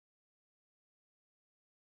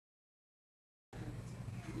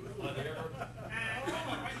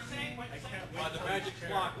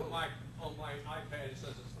on my iPad it says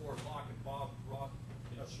it's 4 o'clock, and Bob Roth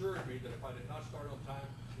assured me that if I did not start on time,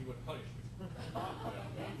 he would punish me.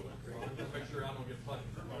 Just make sure I don't get punished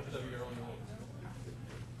instead of your own rules.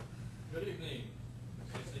 Good evening.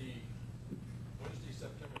 It's the Wednesday,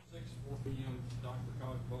 September 6th, 4 p.m.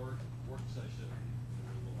 DRCOG board work session.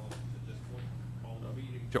 At this point, call the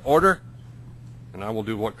meeting to order, and I will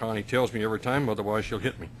do what Connie tells me every time, otherwise she'll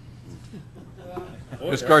hit me.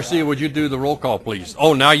 Ms. Garcia, would you do the roll call, please?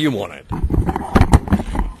 Oh, now you want it.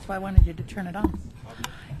 That's why I wanted you to turn it on.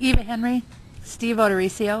 Eva Henry, Steve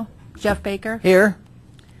Odorizio, Jeff Baker. Here.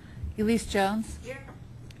 Elise Jones. Here.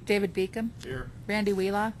 David Beacom. Here. Randy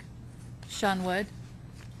Wheelock. Sean Wood.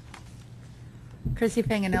 Chrissy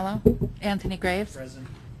Panganillo. Anthony Graves. Present.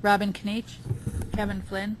 Robin Kniech. Kevin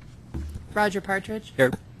Flynn. Roger Partridge.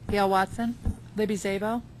 Here. Gail Watson. Libby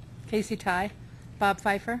Zabo. Casey Ty. Bob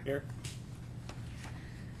Pfeiffer. Here.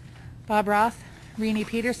 Bob Roth. Renee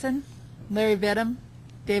Peterson. Larry Vidham.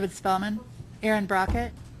 David Spellman. Aaron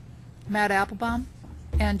Brockett. Matt Applebaum.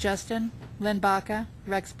 Ann Justin. Lynn Baca.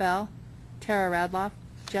 Rex Bell. Tara Radloff.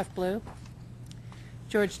 Jeff Blue.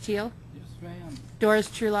 George Teal. Yes, ma'am. Doris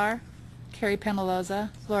Trular. Carrie Penaloza.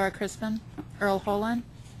 Laura Crispin. Earl Holan.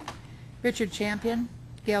 Richard Champion.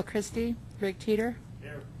 Gail Christie. Rick Teeter.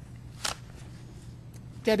 Here.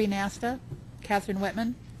 Debbie Nasta. Catherine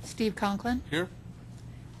Whitman. Steve Conklin. Here.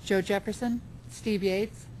 Joe Jefferson. Steve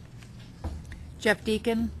Yates. Jeff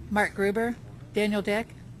Deacon. Mark Gruber. Daniel Dick.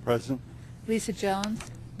 Present. Lisa Jones.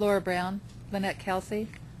 Laura Brown. Lynette Kelsey.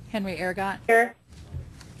 Henry Ergott. Here.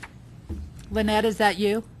 Lynette, is that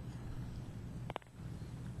you?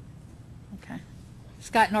 Okay.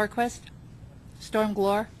 Scott Norquist. Storm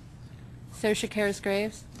Glore. Sosha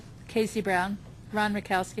Karras-Graves. Casey Brown. Ron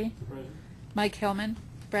Rakowski. Present. Mike Hillman.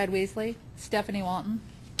 Brad Weasley. Stephanie Walton.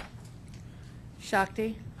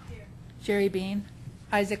 Shakti. Here. Jerry Bean.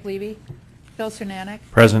 Isaac Levy. Phil Cernanek.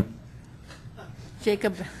 Present.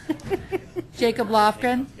 Jacob Jacob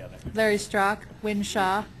Lofgren. Larry Strock. Wynn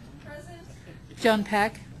Shaw. Present. Joan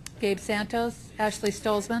Peck. Gabe Santos. Ashley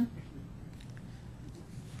Stolzman.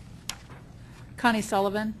 Connie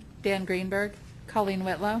Sullivan. Dan Greenberg. Colleen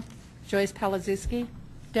Whitlow. Joyce Palazuski.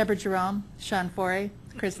 Deborah Jerome. Sean Forey.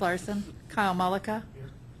 Chris Larson. Kyle Mullica.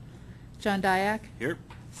 John Dyack. Here.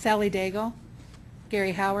 Sally Daigle.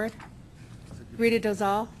 Gary Howard. Rita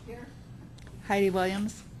Dozal. Here. Heidi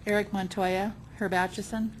Williams. Eric Montoya. Herb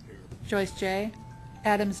Atchison. Joyce J.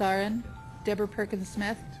 Adam Zarin. Deborah Perkins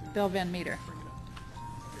Smith. Bill Van Meter.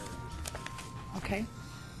 Okay.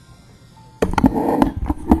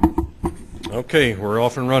 Okay, we're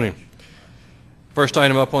off and running. First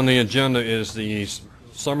item up on the agenda is the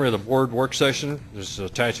summary of the board work session. This is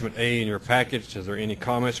attachment A in your package. Is there any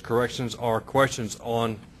comments, corrections, or questions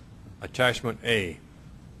on attachment A?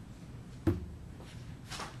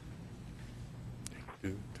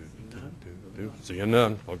 Seeing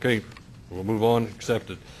none. Okay, we'll move on.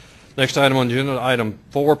 Accepted. Next item on the agenda, item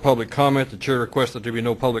 4, public comment. The chair requests that there be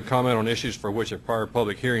no public comment on issues for which a prior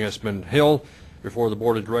public hearing has been held. Before the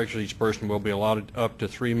board of directors, each person will be allotted up to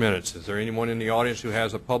 3 minutes. Is there anyone in the audience who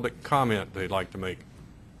has a public comment they'd like to make?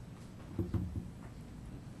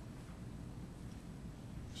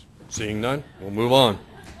 Seeing none, we'll move on.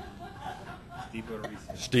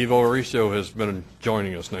 Steve Odorizio has been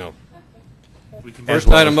joining us now. First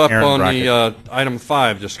item up on the item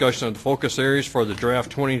 5, discussion of the focus areas for the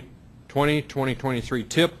draft 2020-2023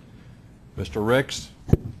 TIP. Mr. Rex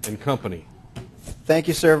and company. Thank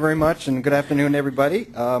you, sir, very much, and good afternoon, everybody.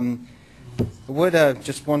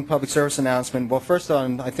 Just one public service announcement. Well, first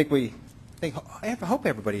on, I hope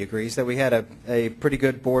everybody agrees that we had a pretty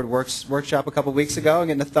good board workshop a couple weeks ago, and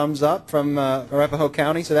getting a thumbs up from Arapahoe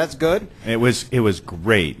County, so that's good. It was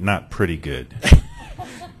great, not pretty good.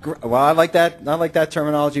 Well, I like that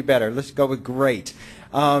terminology better. Let's go with great.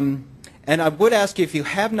 And I would ask you, if you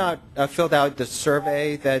have not filled out the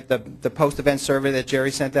survey, that the post-event survey that Jerry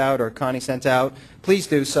sent out or Connie sent out, please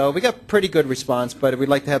do so. We got pretty good response, but we'd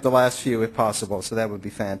like to have the last few if possible, so that would be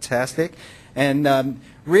fantastic. And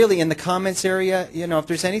really, in the comments area, if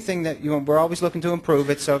there's anything that we're always looking to improve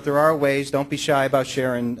it. So if there are ways, don't be shy about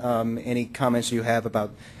sharing any comments you have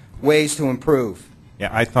about ways to improve. Yeah,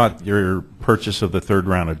 I thought your purchase of the third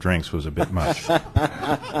round of drinks was a bit much.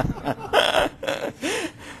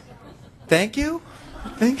 Thank you. I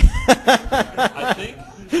think.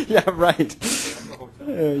 Yeah, right.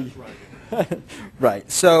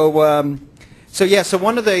 Right. So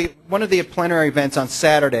one of the plenary events on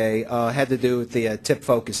Saturday had to do with the tip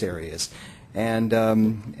focus areas, And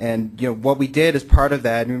you know, what we did as part of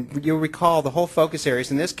that, and you'll recall the whole focus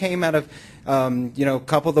areas, and this came out of you know, a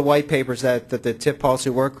couple of the white papers that the TIP policy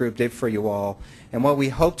work group did for you all. And what we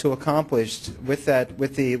hope to accomplish with that,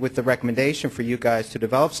 with the recommendation for you guys to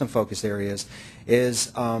develop some focus areas,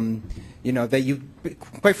 is you know, that you,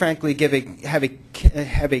 quite frankly, have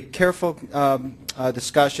a careful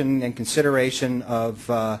discussion and consideration of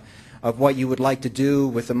what you would like to do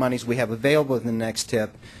with the monies we have available in the next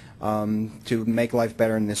TIP to make life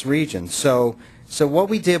better in this region. So what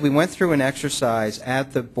we did, we went through an exercise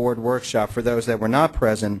at the board workshop for those that were not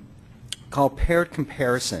present called paired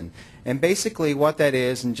comparison. And basically what that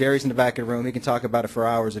is, and Jerry's in the back of the room, he can talk about it for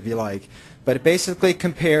hours if you like, but it basically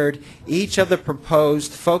compared each of the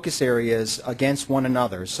proposed focus areas against one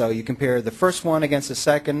another. So you compare the first one against the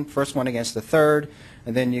second, first one against the third,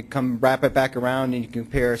 and then you come wrap it back around and you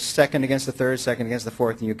compare second against the third, second against the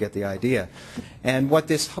fourth, and you get the idea. And what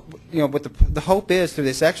this, you know, what the hope is through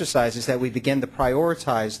this exercise is that we begin to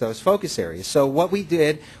prioritize those focus areas. So what we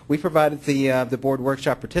did, we provided the board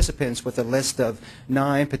workshop participants with a list of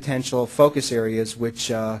 9 potential focus areas, which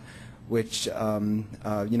you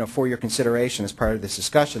know, for your consideration as part of this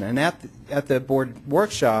discussion. And at the board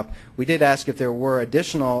workshop, we did ask if there were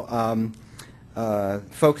additional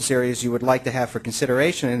focus areas you would like to have for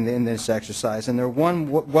consideration in this exercise, and there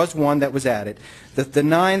was one that was added. The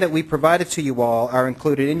 9 that we provided to you all are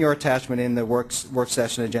included in your attachment in the work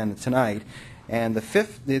session agenda tonight, and the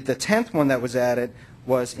 10th one that was added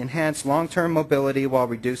was enhance long-term mobility while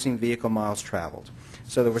reducing vehicle miles traveled.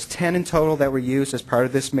 So there was 10 in total that were used as part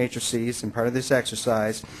of this matrices and part of this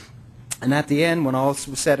exercise, and at the end, when all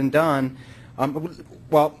was said and done,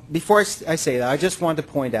 well, before I say that, I just want to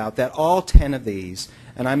point out that all 10 of these,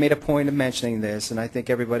 and I made a point of mentioning this, and I think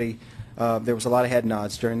everybody, there was a lot of head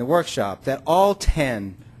nods during the workshop, that all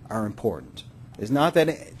 10 are important. It's not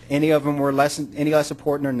that any of them were any less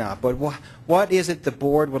important or not, but what is it the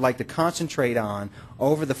board would like to concentrate on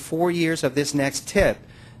over the 4 years of this next TIP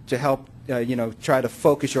to help you know, try to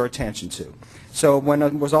focus your attention to. So when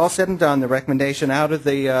it was all said and done, the recommendation out of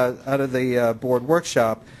the board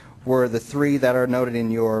workshop were the 3 that are noted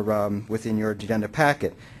in your within your agenda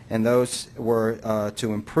packet, and those were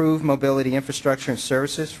to improve mobility infrastructure and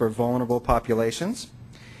services for vulnerable populations,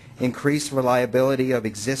 increase reliability of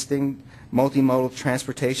existing multimodal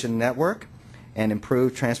transportation network, and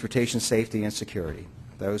improve transportation safety and security.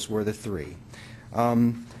 Those were the 3.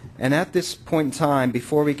 And at this point in time,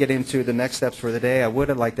 before we get into the next steps for the day, I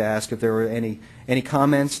would like to ask if there were any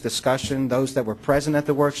comments, discussion, those that were present at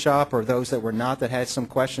the workshop or those that were not, that had some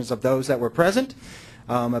questions of those that were present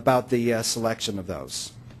about the selection of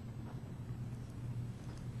those.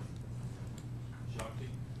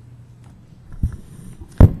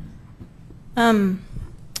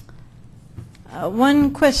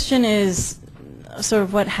 One question is sort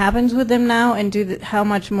of what happens with them now, and how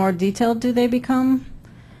much more detailed do they become?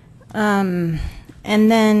 And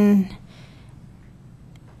then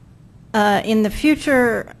in the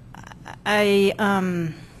future, I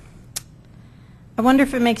wonder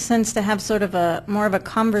if it makes sense to have sort of more of a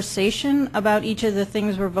conversation about each of the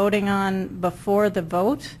things we're voting on before the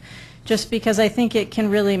vote, just because I think it can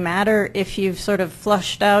really matter if you've sort of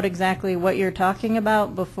flushed out exactly what you're talking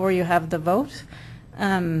about before you have the vote.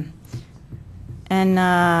 And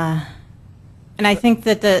I think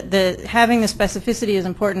that having the specificity is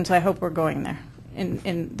important, so I hope we're going there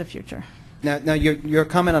in the future. Now your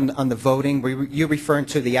comment on the voting, were you referring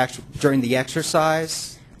to the during the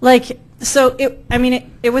exercise? Like, so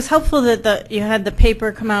it was helpful that you had the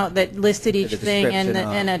paper come out that listed each thing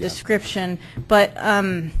and a description, but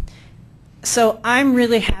so I'm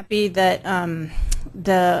really happy that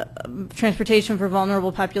the transportation for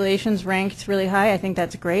vulnerable populations ranked really high. I think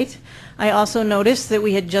that's great. I also noticed that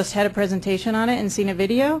we had just had a presentation on it and seen a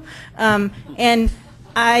video, and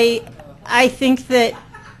I think that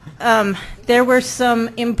there were some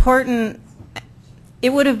important.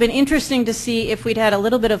 It would have been interesting to see if we'd had a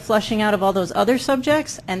little bit of flushing out of all those other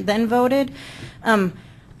subjects and then voted. I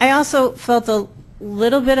also felt a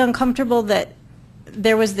little bit uncomfortable that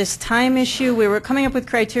there was this time issue. We were coming up with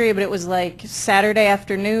criteria, but it was like Saturday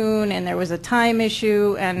afternoon, and there was a time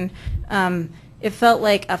issue, and it felt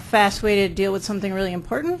like a fast way to deal with something really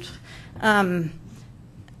important. That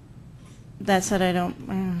said,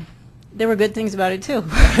 there were good things about it too.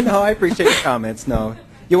 No, I appreciate your comments. No,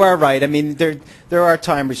 you are right. I mean, there are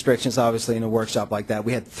time restrictions, obviously, in a workshop like that.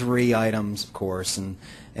 We had 3 items, of course, and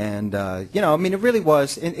you know, I mean, it really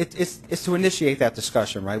was. It's to initiate that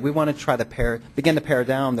discussion, right? We want to try to begin to pare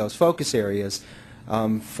down those focus areas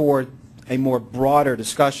for a more broader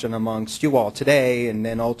discussion amongst you all today, and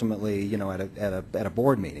then ultimately, you know, at a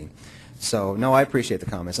board meeting. So, no, I appreciate the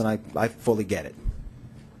comments, and I fully get it.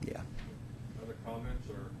 Yeah. Other comments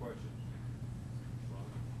or questions?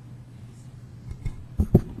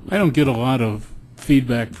 I don't get a lot of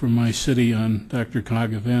feedback from my city on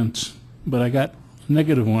DRCOG events, but I got a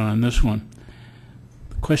negative one on this one.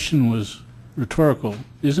 The question was rhetorical.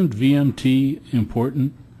 Isn't VMT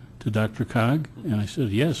important to DRCOG? And I said,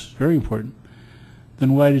 yes, very important.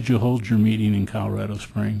 Then why did you hold your meeting in Colorado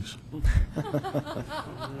Springs?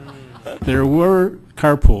 There were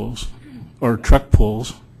carpools, or truck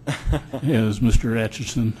pulls, as Mr.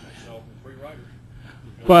 Atchison.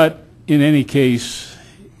 But in any case,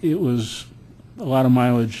 it was a lot of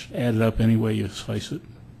mileage added up any way you slice it.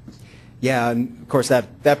 Yeah, and of course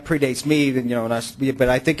that predates me, you know, but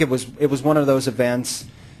I think it was one of those events.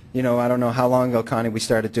 You know, I don't know how long ago, Connie, we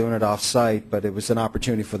started doing it off-site, but it was an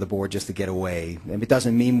opportunity for the board just to get away. And it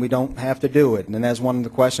doesn't mean we don't have to do it. And that's one of the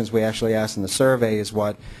questions we actually asked in the survey is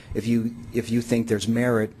what, if you think there's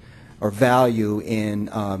merit or value in,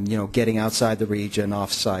 you know, getting outside the region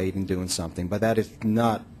off-site and doing something. But that is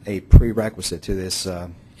not a prerequisite to this, to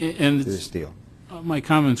this deal. My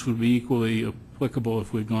comments would be equally applicable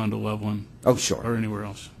if we'd gone to Loveland. Oh, sure. Or anywhere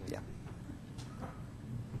else. Yeah.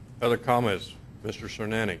 Other comments? Mr.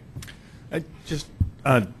 Cernanek.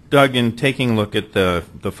 Doug, in taking a look at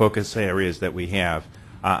the focus areas that we have,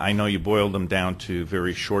 I know you boiled them down to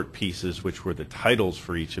very short pieces, which were the titles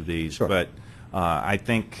for each of these, sure. But I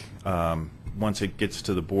think once it gets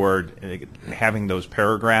to the board, having those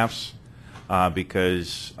paragraphs,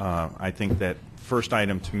 because I think that first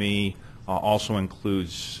item to me also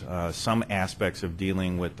includes some aspects of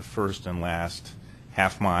dealing with the first and last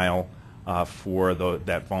half mile for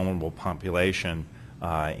that vulnerable population,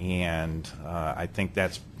 and I think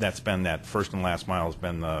that's been that first and last mile has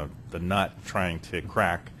been the nut trying to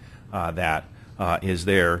crack that is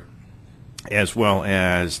there, as well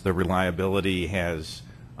as the reliability has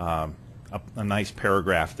a nice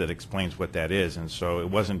paragraph that explains what that is, and so it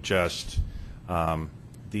wasn't just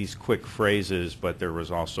these quick phrases, but there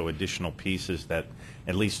was also additional pieces that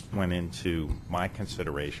at least went into my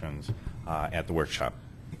considerations at the workshop.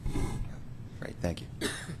 Great, thank you.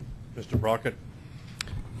 Mr. Brockett.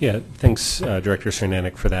 Yeah, thanks, Director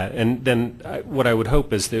Cernanek, for that. And then what I would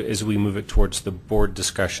hope is that as we move it towards the board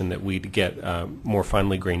discussion that we'd get more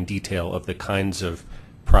finely grained detail of the kinds of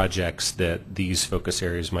projects that these focus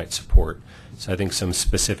areas might support. So I think some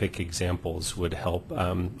specific examples would help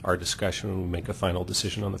our discussion when we make a final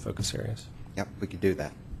decision on the focus areas. Yep, we could do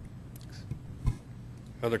that.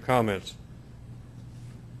 Other comments?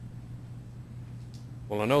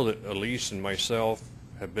 Well, I know that Elise and myself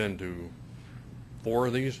have been to 4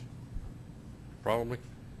 of these, probably.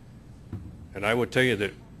 And I would tell you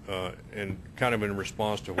that, and kind of in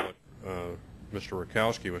response to what Mr.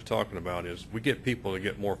 Rakowski was talking about, is we get people to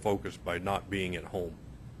get more focused by not being at home.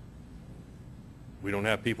 We don't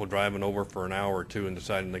have people driving over for an hour or two and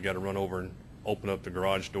deciding they got to run over and open up the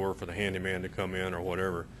garage door for the handyman to come in or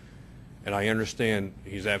whatever. And I understand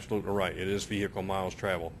he's absolutely right. It is vehicle miles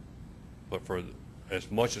traveled. But for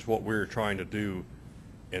as much as what we're trying to do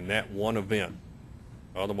in that one event,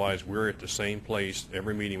 otherwise we're at the same place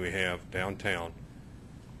every meeting we have downtown,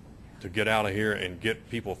 to get out of here and get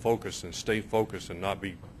people focused and stay focused and not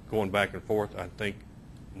be going back and forth, I think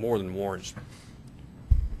more than warrants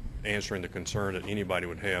answering the concern that anybody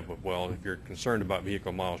would have of, well, if you're concerned about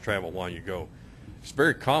vehicle miles traveled, why don't you go? It's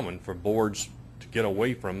very common for boards to get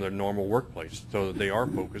away from their normal workplace so that they are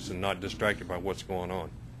focused and not distracted by what's going on.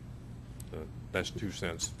 So that's 2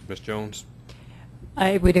 cents. Ms. Jones?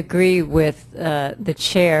 I would agree with the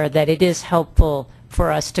chair that it is helpful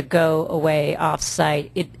for us to go away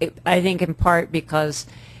off-site. I think in part because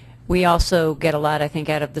we also get a lot, I think,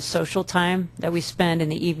 out of the social time that we spend in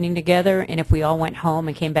the evening together, and if we all went home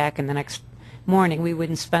and came back in the next morning, we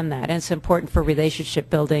wouldn't spend that. And it's important for relationship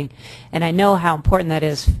building, and I know how important that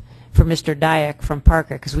is for Mr. Dyack from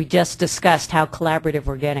Parker, because we just discussed how collaborative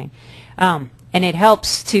we're getting. And it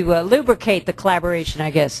helps to lubricate the collaboration, I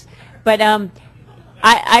guess. But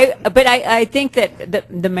I think that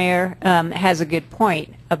the mayor has a good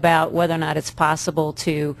point about whether or not it's possible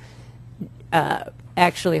to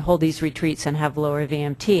actually hold these retreats and have lower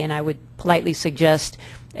VMT. And I would politely suggest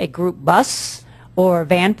a group bus or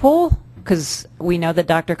van pool, because we know that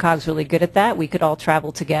DRCOG's really good at that. We could all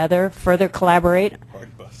travel together, further collaborate.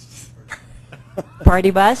 Party bus.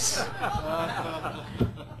 Party bus.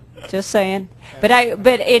 Just saying. But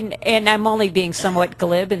I'm only being somewhat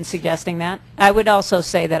glib in suggesting that. I would also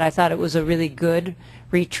say that I thought it was a really good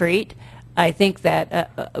retreat. I think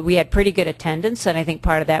that we had pretty good attendance, and I think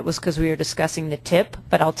part of that was because we were discussing the tip,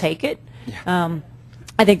 but I'll take it. Yeah.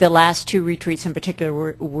 I think the last 2 retreats in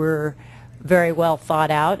particular were very well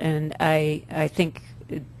thought out, and I think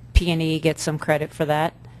P&E gets some credit for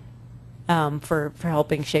that, for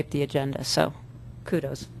helping shape the agenda. So,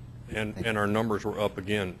 kudos. And our numbers were up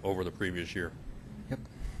again over the previous year. Yep.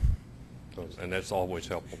 So, and that's always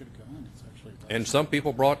helpful. And some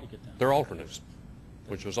people brought their alternates,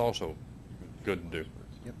 which was also good to do.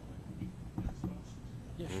 Yep.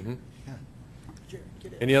 Mm-hmm.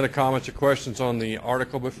 Any other comments or questions on the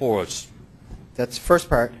article before us? That's the first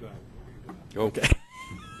part. Okay.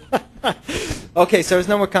 Okay, so there's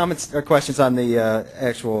no more comments or questions on the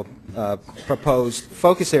actual proposed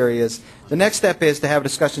focus areas. The next step is to have a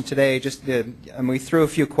discussion today. And we threw a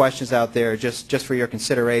few questions out there just for your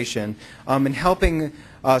consideration. In helping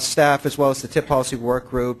staff as well as the TIP policy work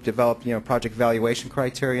group develop, project evaluation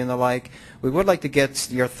criteria and the like, we would like to get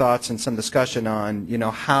your thoughts and some discussion on,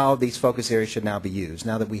 how these focus areas should now be used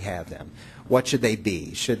now that we have them. What should they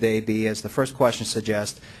be? Should they be, as the first question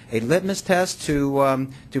suggests, a litmus test to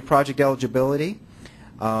project eligibility,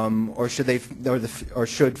 or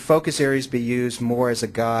should focus areas be used more as a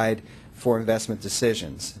guide for investment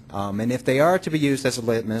decisions? And if they are to be used as a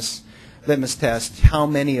litmus test, how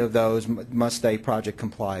many of those must a project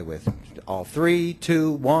comply with? All 3,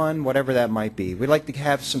 2, 1, whatever that might be. We'd like to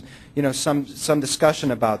have some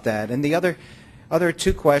discussion about that. And the other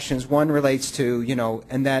two questions, one relates to,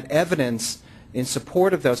 and that evidence in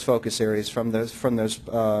support of those focus areas from those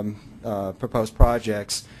proposed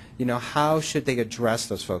projects, how should they address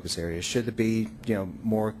those focus areas? Should it be,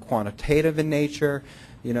 more quantitative in nature,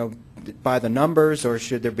 by the numbers, or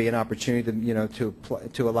should there be an opportunity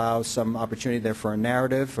to allow some opportunity there for a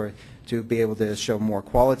narrative, or to be able to show more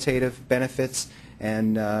qualitative benefits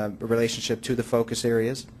and relationship to the focus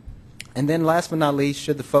areas? And then last but not least,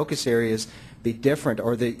 should the focus areas be different,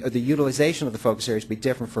 or the utilization of the focus areas be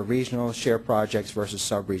different for regional share projects versus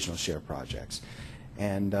sub-regional share projects?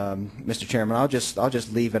 And Mr. Chairman, I'll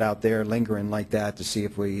just leave it out there lingering like that to see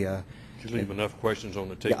if we. Did you leave enough questions on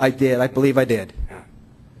the table? I did. I believe I did.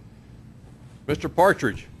 Mr.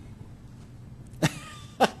 Partridge.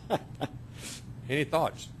 Any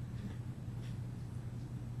thoughts?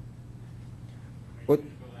 What?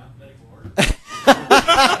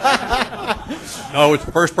 No, it's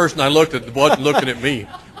the first person I looked at that wasn't looking at me.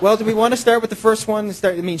 Well, do we want to start with the first one?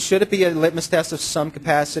 Should it be a litmus test of some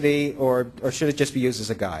capacity, or should it just be used as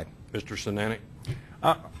a guide? Mr. Sinanek?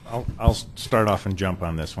 I'll start off and jump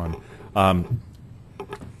on this one.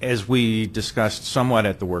 As we discussed somewhat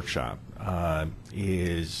at the workshop,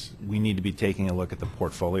 is we need to be taking a look at the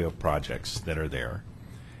portfolio of projects that are there.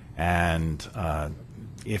 And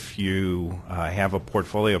if you have a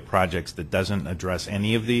portfolio of projects that doesn't address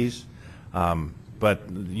any of these, but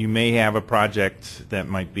you may have a project that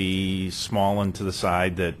might be small and to the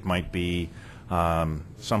side that might be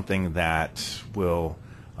something that will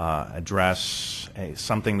address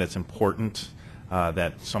something that's important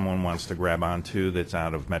that someone wants to grab onto that's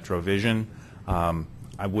out of MetroVision.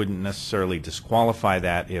 I wouldn't necessarily disqualify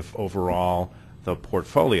that if overall the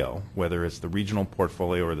portfolio, whether it's the regional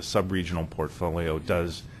portfolio or the sub-regional portfolio,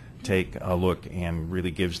 does take a look and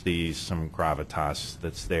really gives these some gravitas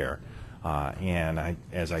that's there. And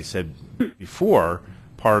as I said before,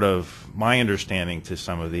 part of my understanding to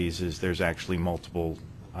some of these is there's actually multiple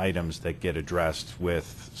items that get addressed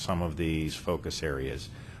with some of these focus areas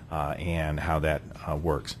and how that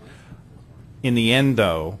works. In the end,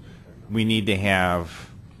 though, we need to have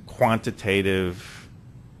quantitative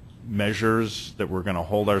measures that we're going to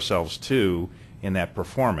hold ourselves to in that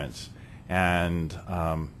performance. And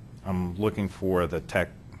I'm looking for the tech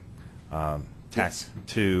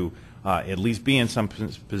to at least be in some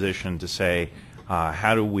position to say,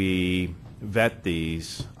 how do we vet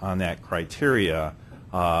these on that criteria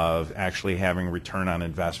of actually having return on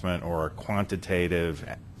investment or a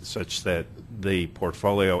quantitative such that the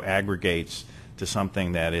portfolio aggregates to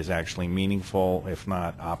something that is actually meaningful, if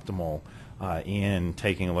not optimal, in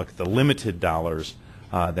taking a look at the limited dollars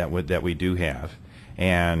that we do have.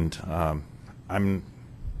 And I'm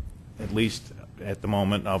at least at the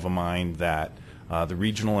moment of a mind that the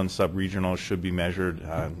regional and sub-regional should be measured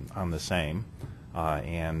on the same,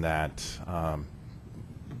 and that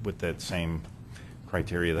with that same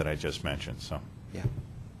criteria that I just mentioned. So, yeah.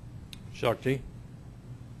 Shakti?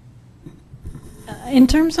 In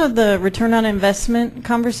terms of the return on investment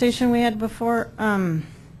conversation we had before,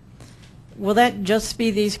 will that just be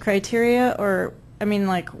these criteria, or, I mean,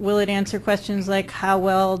 like, will it answer questions like how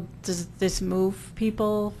well does this move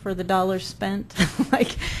people for the dollars spent?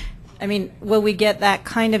 Like, I mean, will we get that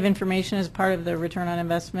kind of information as part of the return on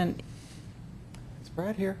investment? Is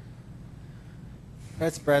Brad here?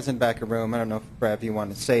 Brad's in the back of the room. I don't know if, Brad, if you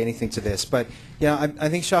want to say anything to this. But, I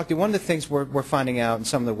think, Shakti, one of the things we're finding out in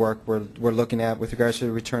some of the work we're looking at with regards to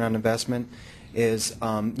the return on investment is,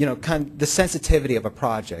 kind of the sensitivity of a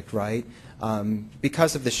project, right?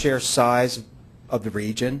 Because of the sheer size of the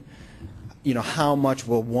region, how much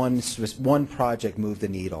will one project move the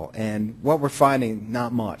needle? And what we're finding,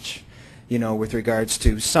 not much, with regards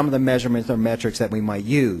to some of the measurements or metrics that we might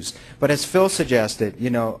use. But as Phil suggested,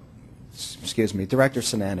 excuse me, Director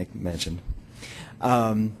Sinanek mentioned,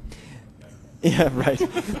 yeah, right,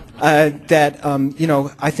 that,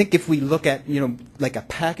 I think if we look at, like a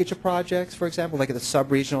package of projects, for example, like at the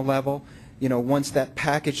sub-regional level, once that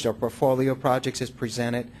package or portfolio of projects is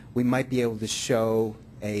presented, we might be able to show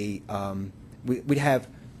we'd have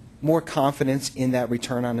more confidence in that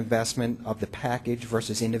return on investment of the package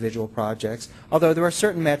versus individual projects. Although there are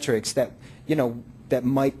certain metrics that, that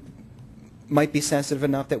might be sensitive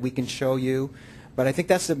enough that we can show you. But I think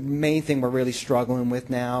that's the main thing we're really struggling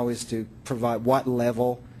with now, is to provide what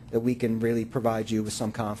level that we can really provide you with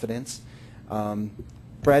some confidence.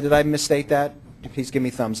 Brad, did I misstate that? Please give me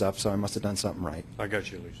a thumbs up, so I must have done something right. I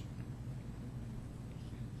got you, Lisa.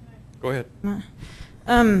 Go ahead.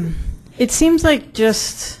 It seems like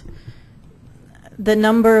just the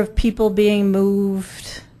number of people being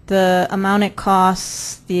moved, the amount it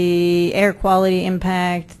costs, the air quality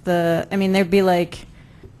impact, there'd be like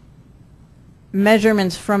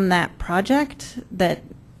measurements from that project that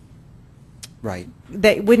Right.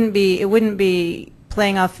 that it wouldn't be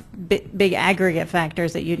playing off big aggregate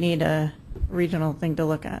factors that you need a regional thing to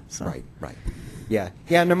look at. So. Right. Yeah,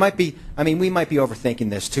 and there might be, we might be overthinking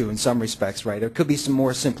this too in some respects, right? There could be some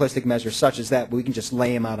more simplistic measures such as that, but we can just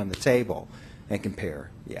lay them out on the table and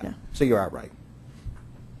compare. Yeah. So you're out right.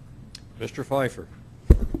 Mr. Pfeiffer.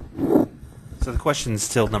 So the question is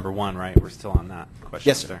still number one, right? We're still on that question.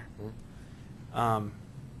 Yes, sir.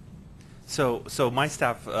 So my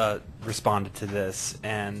staff responded to this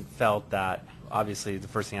and felt that obviously the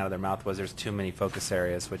first thing out of their mouth was there's too many focus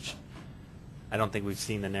areas, which I don't think we've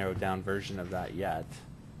seen the narrowed down version of that yet,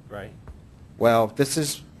 right? Well, this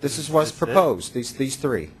is what's proposed. These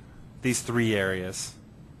three. These three areas.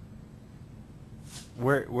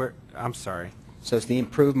 Where? I'm sorry. So it's the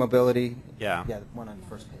improved mobility. Yeah. Yeah, the one on the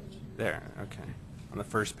first page. There. Okay. On the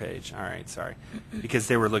first page. All right. Sorry, because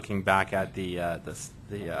they were looking back at the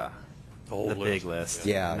big list.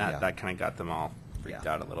 Yeah. And Yeah. that kind of got them all freaked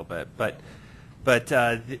Yeah. out a little bit. But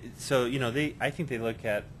so I think they look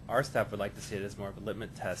at, our staff would like to see it as more of a litmus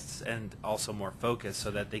test and also more focus,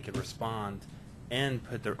 so that they could respond and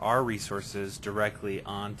put our resources directly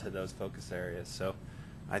onto those focus areas. So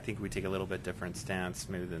I think we take a little bit different stance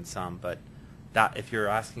maybe than some, but that, if you're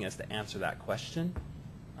asking us to answer that question,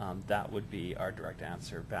 that would be our direct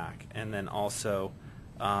answer back. And then also,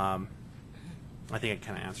 I think it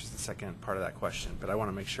kind of answers the second part of that question, but I want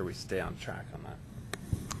to make sure we stay on track on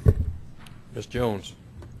that. Ms. Jones.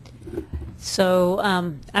 So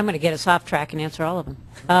I'm going to get us off track and answer all of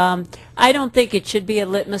them. I don't think it should be a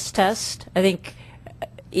litmus test. I think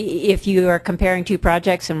if you are comparing two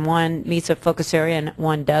projects and one meets a focus area and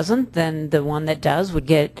one doesn't, then the one that does would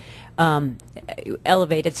get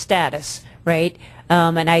elevated status, right?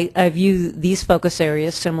 And I view these focus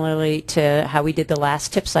areas similarly to how we did the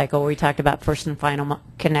last tip cycle, where we talked about first and final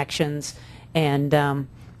connections and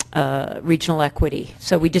regional equity.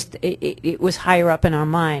 So we just, it was higher up in our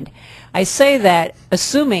mind. I say that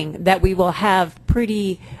assuming that we will have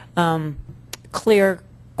pretty clear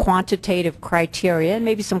quantitative criteria, and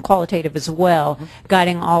maybe some qualitative as well,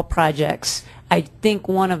 guiding all projects. I think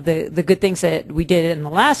one of the good things that we did in the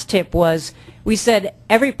last tip was we said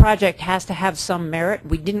every project has to have some merit.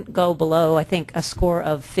 We didn't go below, I think, a score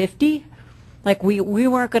of 50. Like we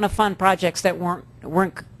weren't going to fund projects that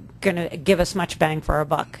weren't going to give us much bang for our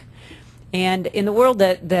buck. And in the world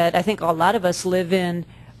that I think a lot of us live in,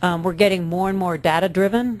 we're getting more and more data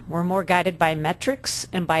driven. We're more guided by metrics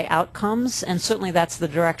and by outcomes, and certainly that's the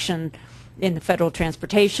direction in the federal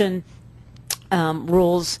transportation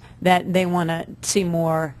rules, that they want to see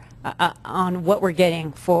more on what we're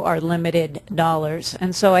getting for our limited dollars.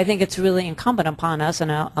 And so I think it's really incumbent upon us,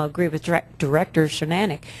 and I'll agree with Director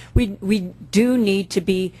Cernanek, we do need to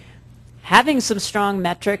be having some strong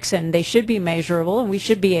metrics, and they should be measurable, and we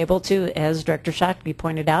should be able to, as Director Shakti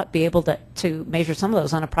pointed out, be able to measure some of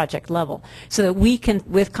those on a project level, so that we can,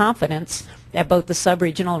 with confidence, at both the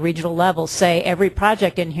sub-regional and regional level, say every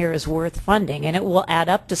project in here is worth funding, and it will add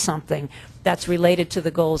up to something that's related to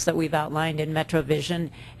the goals that we've outlined in MetroVision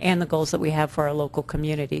and the goals that we have for our local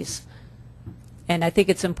communities. And I think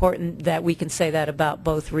it's important that we can say that about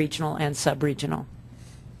both regional and sub-regional.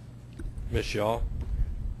 Ms. Shaw.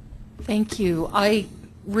 Thank you. I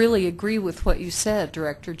really agree with what you said,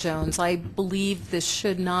 Director Jones. I believe this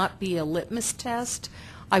should not be a litmus test.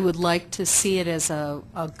 I would like to see it as a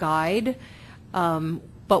guide.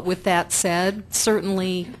 But with that said,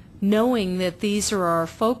 certainly knowing that these are our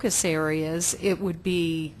focus areas, it would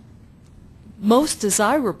be most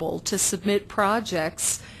desirable to submit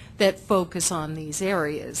projects that focus on these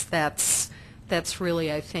areas. That's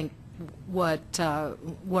really, I think, what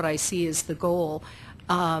I see as the goal.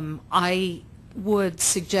 I would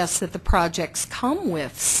suggest that the projects come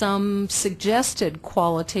with some suggested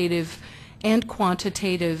qualitative and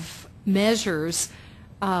quantitative measures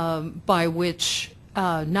by which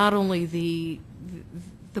not only the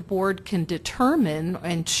board can determine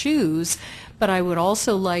and choose, but I would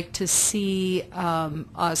also like to see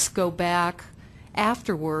us go back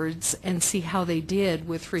afterwards and see how they did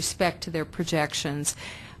with respect to their projections.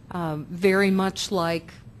 Very much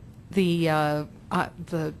like the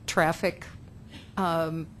traffic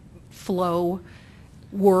flow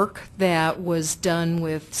work that was done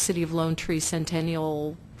with City of Lone Tree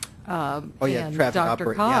Centennial and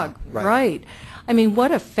DRCOG. Yeah, right. I mean,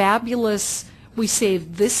 what a fabulous, we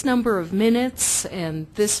saved this number of minutes and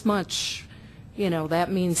this much, you know,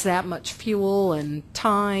 that means that much fuel and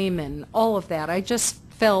time and all of that. I just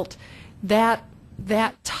felt that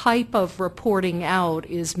that type of reporting out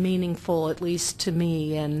is meaningful, at least to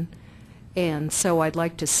me, and so I'd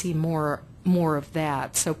like to see more of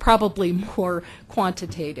that. So probably more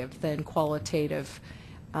quantitative than qualitative.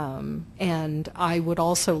 And I would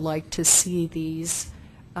also like to see these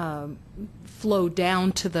flow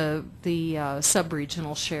down to the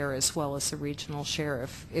sub-regional share as well as the regional share,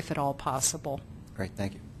 if at all possible. Great,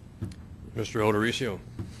 thank you. Mr. Odoricio.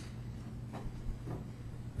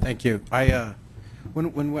 Thank you.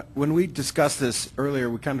 When we discussed this earlier,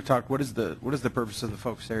 we kind of talked what is the purpose of the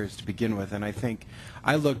focus areas to begin with, and I think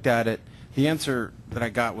I looked at it. The answer that I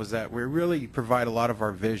got was that we really provide a lot of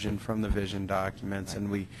our vision from the vision documents, and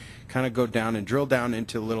we kind of go down and drill down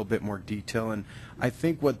into a little bit more detail. And I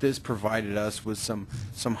think what this provided us was some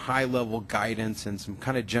high-level guidance and some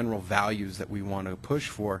kind of general values that we want to push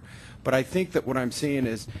for. But I think that what I'm seeing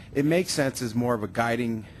is it makes sense as more of a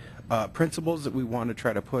guiding principles that we want to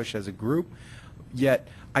try to push as a group. Yet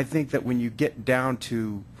I think that when you get down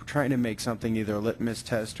to trying to make something either a litmus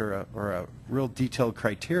test or a real detailed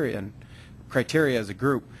criteria as a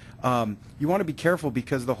group, you want to be careful,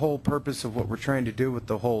 because the whole purpose of what we're trying to do with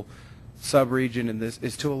the whole sub-region in this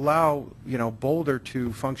is to allow, you know, Boulder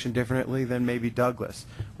to function differently than maybe Douglas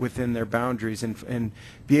within their boundaries, and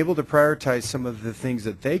be able to prioritize some of the things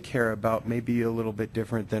that they care about maybe a little bit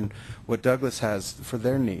different than what Douglas has for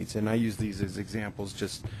their needs. And I use these as examples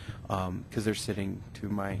just because they're sitting to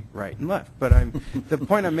my right and left. But the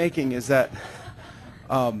point I'm making is that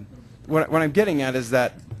what I'm getting at is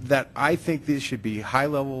that I think these should be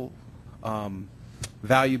high-level,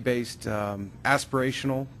 value-based,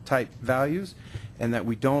 aspirational type values, and that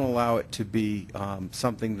we don't allow it to be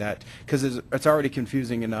something that, because it's already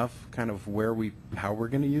confusing enough kind of how we're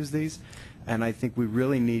going to use these. And I think we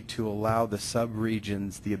really need to allow the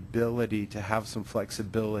sub-regions the ability to have some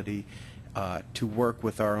flexibility to work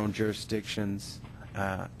with our own jurisdictions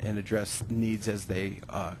and address needs as they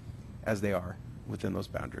are within those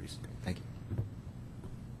boundaries. Thank you.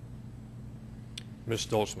 Ms.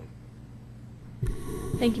 Stolzman.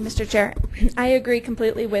 Thank you, Mr. Chair. I agree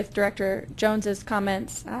completely with Director Jones's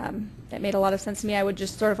comments. That made a lot of sense to me. I would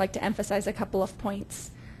just sort of like to emphasize a couple of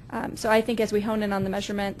points. So I think as we hone in on the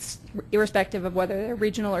measurements, irrespective of whether they're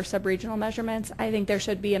regional or sub-regional measurements, I think there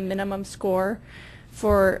should be a minimum score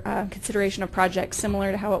for consideration of projects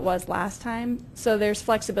similar to how it was last time. So there's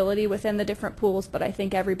flexibility within the different pools, but I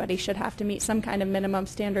think everybody should have to meet some kind of minimum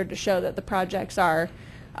standard to show that the projects are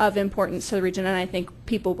of importance to the region, and I think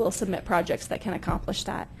people will submit projects that can accomplish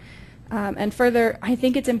that. And further, I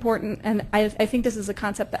think it's important, and I think this is a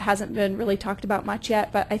concept that hasn't been really talked about much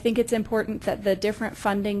yet, but I think it's important that the different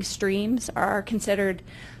funding streams are considered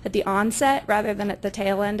at the onset rather than at the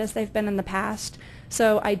tail end as they've been in the past.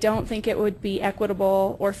 So I don't think it would be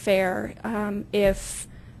equitable or fair if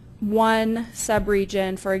one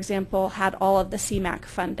sub-region, for example, had all of the CMAQ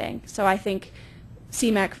funding. So I think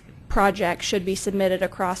CMAQ projects should be submitted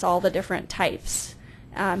across all the different types.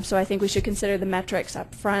 So I think we should consider the metrics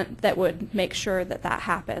up front that would make sure that that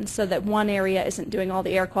happens, so that one area isn't doing all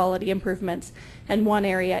the air quality improvements and one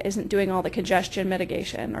area isn't doing all the congestion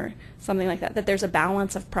mitigation or something like that, that there's a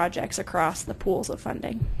balance of projects across the pools of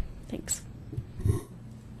funding. Thanks.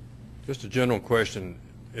 Just a general question.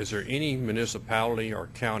 Is there any municipality or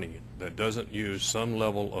county that doesn't use some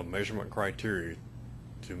level of measurement criteria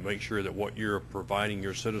to make sure that what you're providing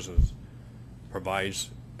your citizens provides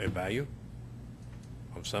a value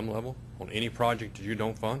on some level on any project that you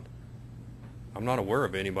don't fund? I'm not aware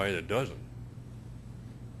of anybody that doesn't.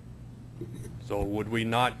 So would we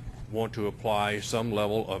not want to apply some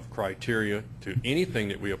level of criteria to anything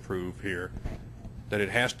that we approve here, that it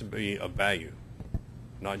has to be a value,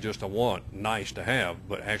 not just a want, nice to have,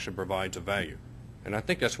 but actually provides a value? And I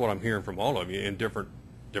think that's what I'm hearing from all of you in different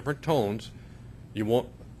tones. You want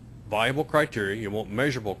viable criteria, you want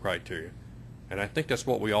measurable criteria, and I think that's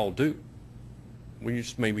what we all do. We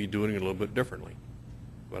just may be doing it a little bit differently.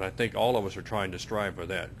 But I think all of us are trying to strive for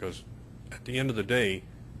that, because at the end of the day,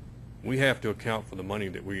 we have to account for the money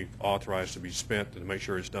that we authorize to be spent to make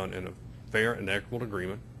sure it's done in a fair and equitable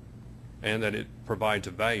agreement, and that it provides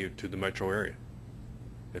a value to the metro area.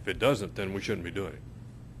 If it doesn't, then we shouldn't be doing it.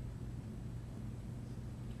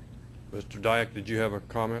 Mr. Dyack, did you have a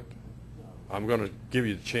comment? I'm going to give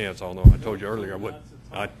you the chance, although I told you earlier I wouldn't.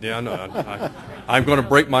 Yeah, I know. I'm going to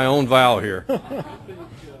break my own vow here.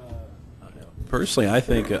 Personally, I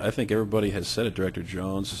think everybody has said it. Director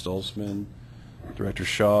Jones, Stolzman, Director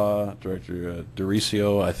Shaw, Director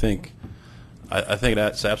DRCOG. I think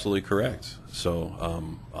that's absolutely correct.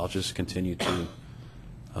 So I'll just continue to.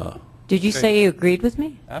 Did you say you agreed with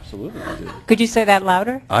me? Absolutely, I did. Could you say that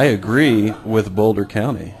louder? I agree with Boulder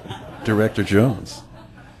County, Director Jones.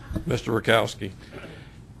 Mr. Rakowski.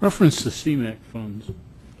 Reference to CMAQ funds.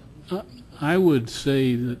 I would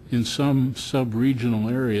say that in some sub-regional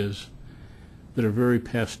areas that are very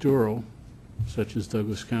pastoral, such as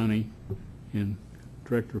Douglas County in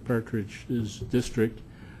Director Partridge's district,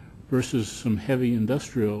 versus some heavy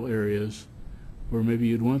industrial areas where maybe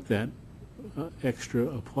you'd want that extra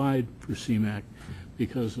applied for CMAQ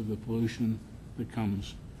because of the pollution that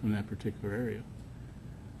comes from that particular area.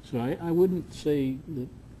 So I wouldn't say that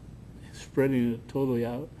spreading it totally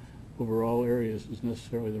out over all areas is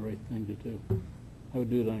necessarily the right thing to do. I would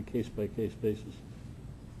do it on a case-by-case basis.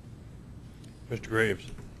 Mr. Graves.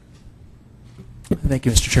 Thank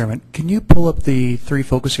you, Mr. Chairman. Can you pull up the 3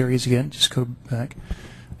 focus areas again? Just go back.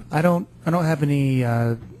 I don't have any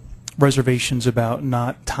reservations about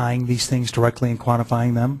not tying these things directly and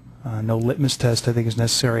quantifying them. No litmus test, I think, is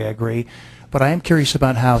necessary. I agree. But I am curious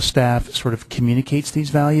about how staff sort of communicates these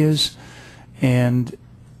values and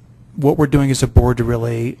what we're doing as a board to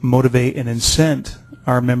really motivate and incent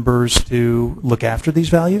our members to look after these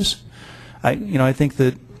values. I think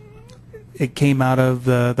that it came out of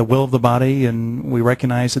the will of the body, and we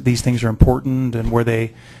recognize that these things are important, and where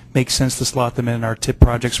they make sense to slot them in our TIP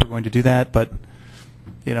projects, we're going to do that. But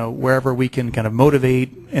wherever we can kind of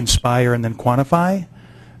motivate, inspire, and then quantify,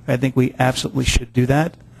 I think we absolutely should do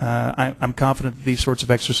that. I'm confident that these sorts of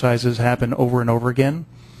exercises happen over and over again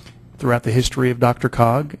throughout the history of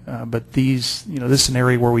DRCOG, but this is an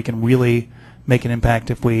area where we can really make an impact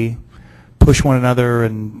if we push one another.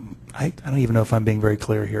 And I don't even know if I'm being very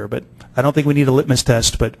clear here, but I don't think we need a litmus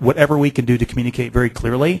test, but whatever we can do to communicate very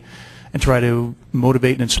clearly and try to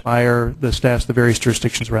motivate and inspire the staffs of the various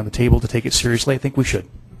jurisdictions around the table to take it seriously, I think we should.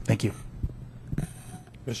 Thank you.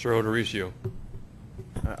 Mr. O'Dorisio.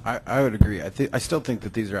 I would agree. I still think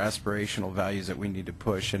that these are aspirational values that we need to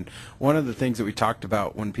push. And one of the things that we talked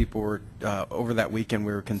about when people were over that weekend,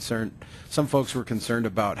 we were concerned. Some folks were concerned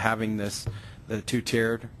about having the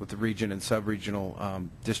 2-tiered with the region and sub-regional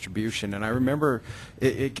distribution. And I remember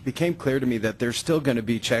it became clear to me that there's still going to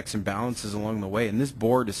be checks and balances along the way, and this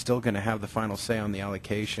board is still going to have the final say on the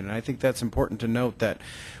allocation. And I think that's important to note, that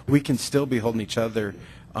we can still be holding each other,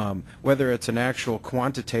 whether it's an actual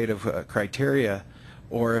quantitative criteria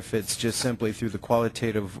or if it's just simply through the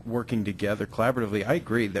qualitative working together collaboratively. I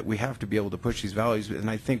agree that we have to be able to push these values, and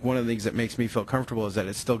I think one of the things that makes me feel comfortable is that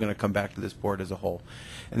it's still going to come back to this board as a whole,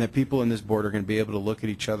 and that people in this board are going to be able to look at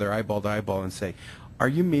each other eyeball to eyeball and say, are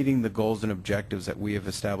you meeting the goals and objectives that we have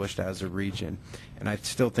established as a region? And I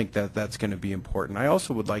still think that that's going to be important. I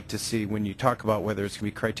also would like to see, when you talk about whether it's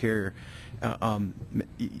going to be criteria, one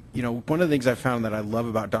of the things I found that I love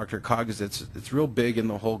about DRCOG is it's real big in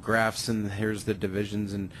the whole graphs, and here's the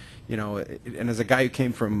divisions, and and as a guy who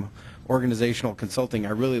came from organizational consulting, I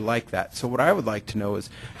really like that. So what I would like to know is,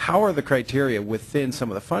 how are the criteria within some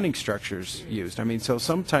of the funding structures used? I mean, so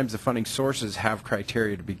sometimes the funding sources have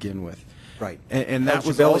criteria to begin with. Right. And that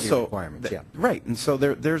was also requirements, yeah. Right. And so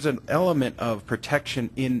there's an element of protection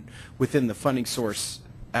within the funding source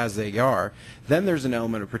as they are. Then there's an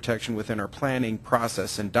element of protection within our planning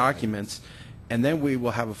process and documents, and then we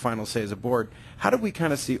will have a final say as a board. How do we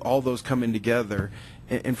kind of see all those coming together?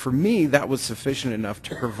 And for me, that was sufficient enough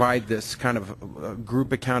to provide this kind of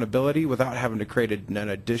group accountability without having to create an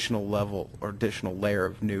additional level or additional layer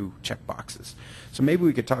of new checkboxes. So maybe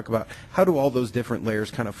we could talk about, how do all those different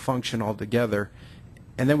layers kind of function all together,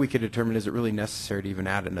 and then we could determine, is it really necessary to even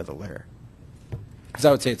add another layer? Because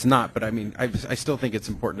I would say it's not, but I mean, I still think it's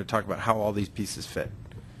important to talk about how all these pieces fit.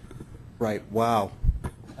 Right. Wow.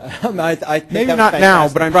 I think Maybe that's not now,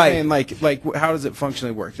 fantastic. but I'm right. saying like how does it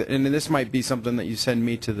functionally work? And this might be something that you send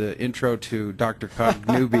me to the intro to DRCOG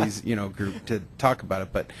newbies, group to talk about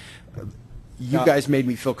it. But you guys made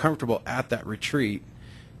me feel comfortable at that retreat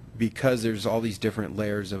because there's all these different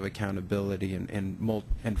layers of accountability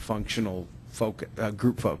and functional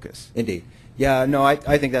group focus. Indeed. Yeah, no, I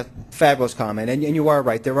think that's a fabulous comment. And you are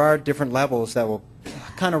right. There are different levels that will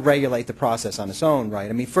kind of regulate the process on its own, right?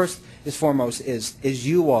 I mean, first and foremost is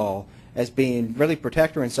you all as being really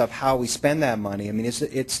protector and stuff how we spend that money. I mean,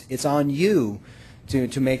 it's on you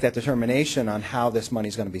to make that determination on how this money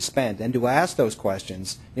is going to be spent and to ask those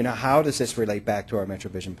questions. How does this relate back to our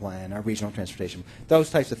Metro Vision Plan, our regional transportation,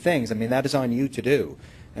 those types of things. I mean, that is on you to do.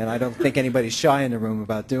 And I don't think anybody's shy in the room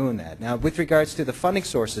about doing that. Now, with regards to the funding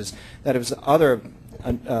sources, that was a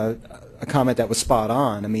comment that was spot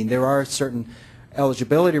on. I mean, there are certain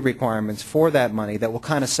eligibility requirements for that money that will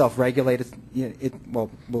kind of self-regulate. Will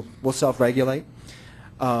self-regulate.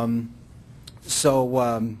 So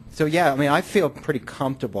yeah, I mean, I feel pretty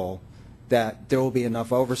comfortable that there will be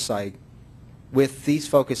enough oversight with these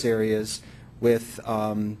focus areas, with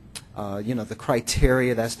the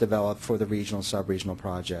criteria that's developed for the regional, sub-regional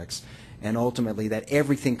projects, and ultimately that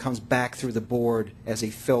everything comes back through the board as a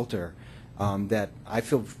filter. That I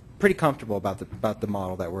feel pretty comfortable about the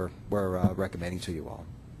model that we're recommending to you all.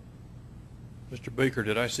 Mr. Baker,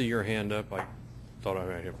 did I see your hand up? I thought I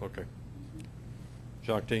had. Okay.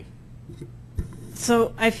 Shakti?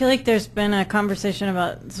 So I feel like there's been a conversation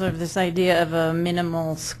about sort of this idea of a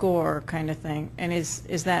minimal score kind of thing. And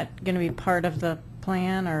is that going to be part of the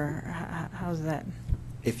plan, or how's that?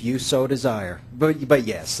 If you so desire. But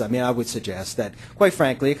yes, I mean, I would suggest that, quite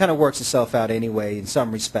frankly, it kind of works itself out anyway in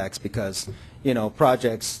some respects because,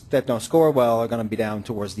 projects that don't score well are going to be down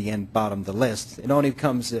towards the bottom of the list. It only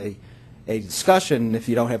becomes a discussion if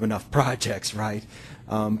you don't have enough projects, right?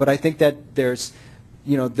 But I think that there's,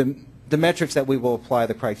 the metrics that we will apply,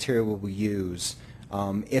 the criteria we will use,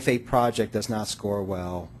 if a project does not score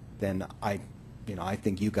well, then I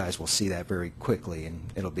think you guys will see that very quickly and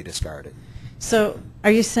it'll be discarded. So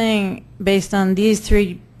are you saying, based on these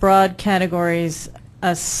three broad categories,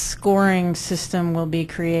 a scoring system will be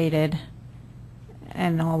created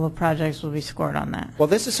and all the projects will be scored on that? Well,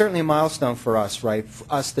 this is certainly a milestone for us, right? For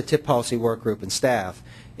us, the TIP policy work group and staff,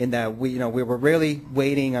 in that we were really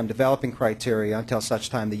waiting on developing criteria until such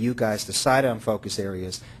time that you guys decided on focus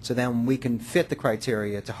areas, so then we can fit the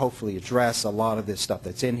criteria to hopefully address a lot of this stuff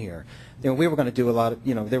that's in here. We were going to do a lot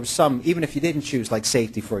of, there was some, even if you didn't choose, like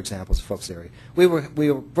safety, for example, as a focus area, we're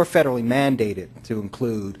federally mandated to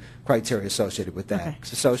include criteria associated with that,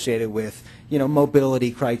 associated with,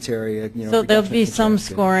 mobility criteria. So there'll be some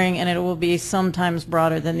scoring, and it will be sometimes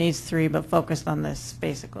broader than these three, but focused on this,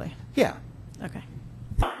 basically. Yeah. Okay.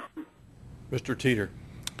 Mr. Teeter.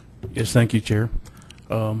 Yes, thank you, Chair.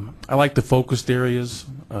 I like the focused areas.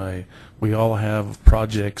 We all have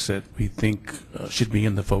projects that we think should be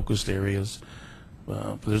in the focused areas.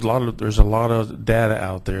 There's a lot of data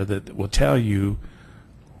out there that will tell you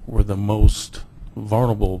where the most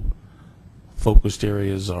vulnerable focused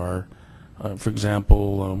areas are. For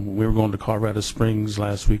example, we were going to Colorado Springs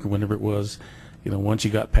last week or whenever it was. Once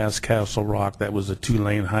you got past Castle Rock, that was a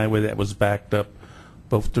 2-lane highway that was backed up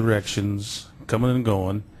both directions, coming and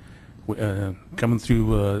going. Coming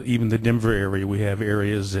through even the Denver area, we have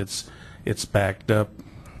areas it's backed up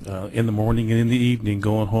in the morning and in the evening,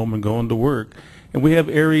 going home and going to work. And we have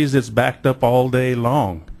areas that's backed up all day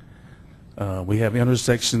long. We have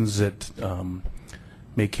intersections that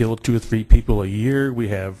may kill 2 or 3 people a year. We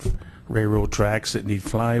have railroad tracks that need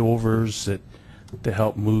flyovers to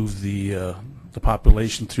help move the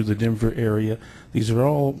population through the Denver area. These are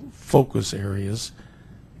all focus areas.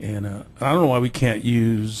 And I don't know why we can't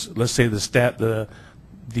use, let's say, the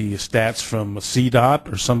stats from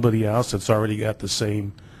CDOT or somebody else that's already got the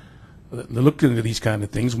same. They're looking at these kind of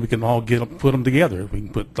things, and we can all put them together. We can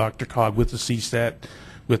put DRCOG with the CSTAT,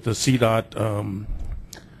 with the CDOT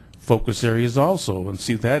focus areas also, and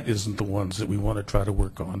see that isn't the ones that we want to try to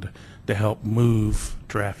work on to help move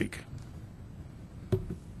traffic.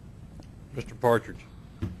 Mr. Partridge.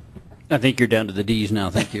 I think you're down to the D's now.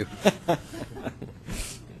 Thank you.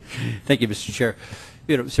 Thank you, Mr. Chair.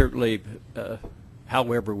 Certainly,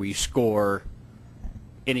 however we score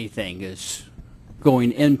anything is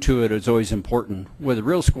going into it is always important. Where the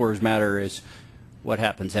real scores matter is what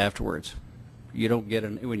happens afterwards. You don't get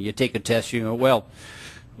when you take a test, you go, well,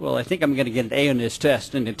 I think I'm going to get an A on this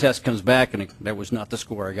test, and the test comes back, and that was not the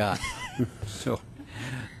score I got. So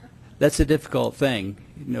That's a difficult thing,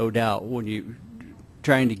 no doubt, when you're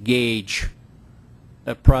trying to gauge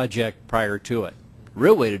a project prior to it. The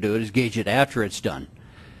real way to do it is gauge it after it's done.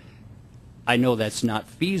 I know that's not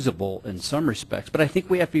feasible in some respects, but I think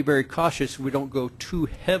we have to be very cautious we don't go too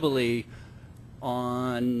heavily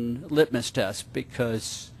on litmus tests,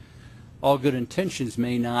 because all good intentions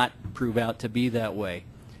may not prove out to be that way.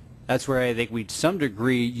 That's where I think we, to some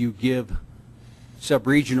degree, you give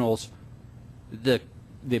sub-regionals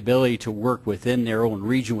the ability to work within their own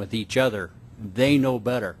region with each other. They know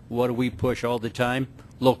better. What do we push all the time?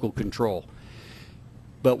 Local control.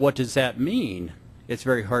 But what does that mean? It's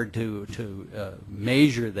very hard to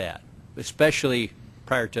measure that, especially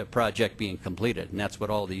prior to a project being completed, and that's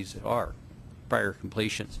what all these are, prior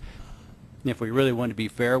completions. And if we really want to be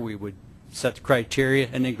fair, we would set the criteria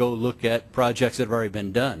and then go look at projects that have already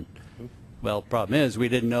been done. Well, the problem is we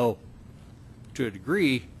didn't know, to a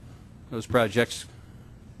degree, those projects,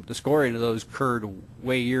 the scoring of those occurred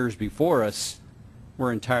way years before us.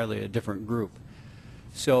 We're entirely a different group.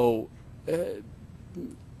 So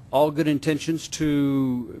all good intentions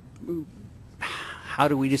to how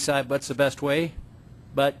do we decide what's the best way,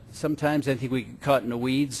 but sometimes I think we get caught in the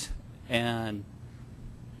weeds, and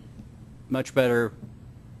much better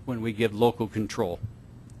when we give local control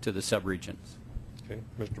to the subregions. Okay,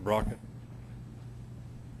 Mr. Brockett.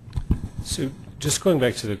 So just going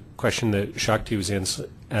back to the question that Shakti was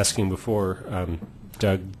asking before,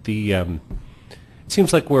 Doug, it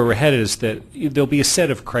seems like where we're headed is that there'll be a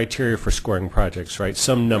set of criteria for scoring projects, right?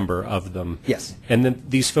 Some number of them. Yes. And then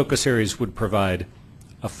these focus areas would provide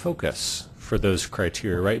a focus for those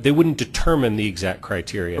criteria, right? They wouldn't determine the exact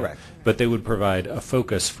criteria. Correct. But they would provide a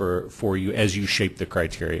focus for you as you shape the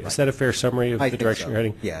criteria. Right. Is that a fair summary of the direction you're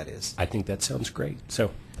heading? Yeah, it is. I think that sounds great.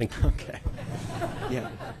 So, thank you. Okay. Yeah.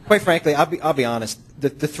 Quite frankly, I'll be honest. The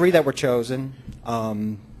three that were chosen,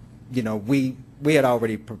 you know, we had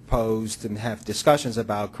already proposed and have discussions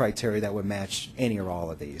about criteria that would match any or all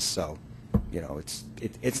of these. So, you know,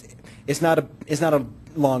 it's not a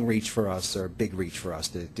long reach for us or a big reach for us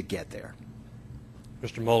to get there.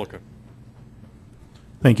 Mr. Mullica.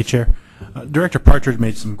 Thank you, Chair. Director Partridge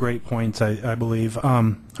made some great points, I believe.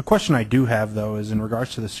 A question I do have, though, is in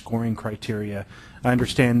regards to the scoring criteria. I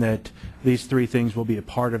understand that these three things will be a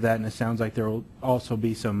part of that, and it sounds like there will also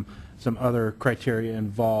be some other criteria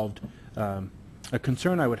involved. A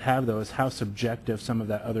concern I would have, though, is how subjective some of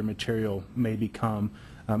that other material may become.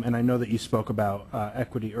 And I know that you spoke about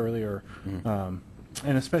equity earlier,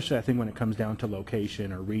 and especially I think when it comes down to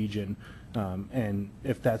location or region, and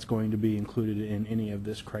if that's going to be included in any of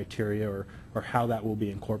this criteria, or how that will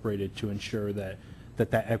be incorporated to ensure that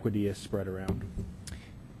equity is spread around.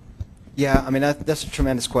 Yeah, I mean, that's a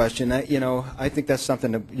tremendous question. You know, I think that's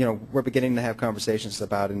something that, you know, we're beginning to have conversations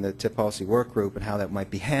about in the TIP policy work group and how that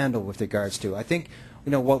might be handled with regards to. I think,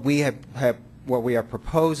 you know, what we what we are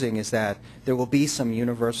proposing is that there will be some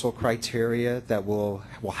universal criteria that will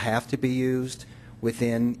have to be used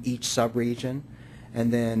within each subregion,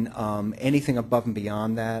 and then anything above and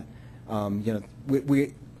beyond that, you know,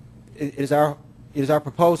 it is our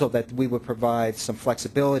proposal that we would provide some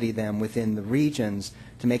flexibility then within the regions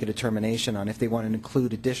to make a determination on if they want to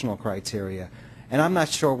include additional criteria. And I'm not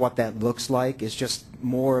sure what that looks like. It's just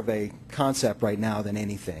more of a concept right now than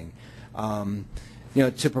anything. You know,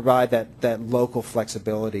 to provide that local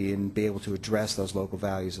flexibility and be able to address those local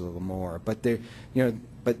values a little more. But there, you know,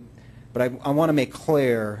 but I want to make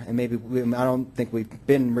clear, and maybe I don't think we've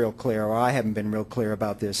been real clear, or I haven't been real clear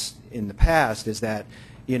about this in the past, is that,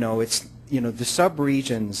 you know, it's, you know, the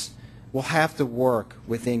subregions will have to work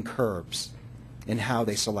within curbs in how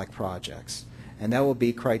they select projects. And that will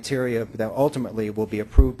be criteria that ultimately will be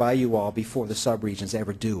approved by you all before the subregions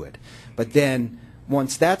ever do it. But then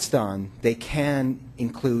once that's done, they can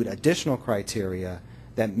include additional criteria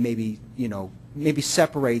that maybe, you know, maybe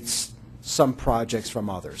separates some projects from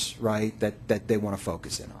others, right, that they want to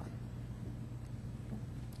focus in on.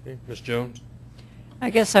 Okay. Ms. Jones? I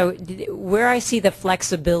guess where I see the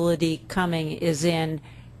flexibility coming is in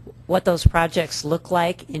what those projects look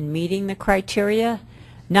like in meeting the criteria,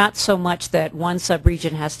 not so much that one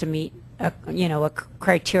subregion has to meet a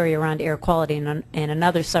criteria around air quality and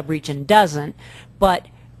another subregion doesn't, but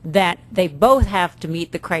that they both have to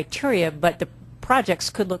meet the criteria, but the projects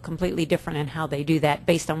could look completely different in how they do that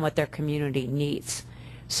based on what their community needs.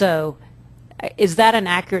 So is that an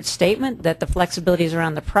accurate statement, that the flexibility is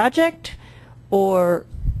around the project or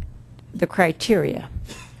the criteria?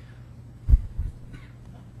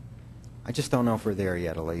 I just don't know if we're there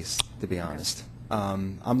yet, Elise, to be honest.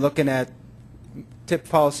 I'm looking at TIP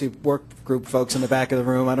policy work group folks in the back of the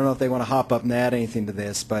room. I don't know if they want to hop up and add anything to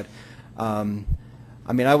this, but I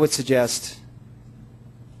I mean, I would suggest,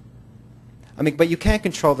 I mean, but you can't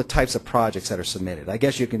control the types of projects that are submitted. I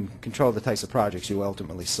guess you can control the types of projects you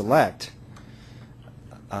ultimately select,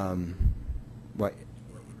 or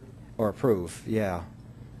approve, yeah.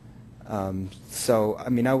 So, I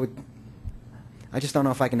mean, I just don't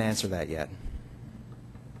know if I can answer that yet.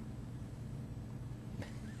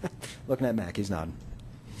 Looking at Mac, he's nodding.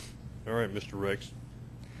 All right, Mr. Rex.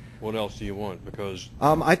 What else do you want? Because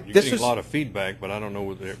you're getting a lot of feedback, but I don't know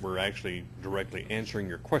whether we're actually directly answering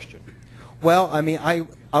your question. Well, I mean, I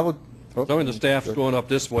would. Some of the staff's going up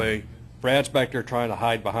this way. Brad's back there trying to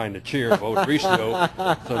hide behind the chair of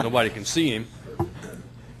Odricio so nobody can see him.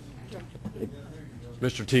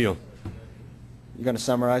 Mr. Teal. You going to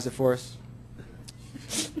summarize it for us?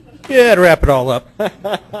 Yeah, to wrap it all up.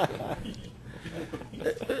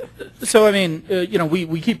 So, I mean, you know,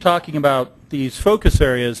 we keep talking about these focus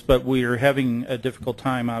areas, but we are having a difficult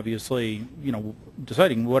time, obviously, you know,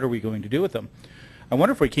 deciding what are we going to do with them. I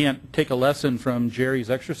wonder if we can't take a lesson from Jerry's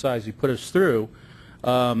exercise he put us through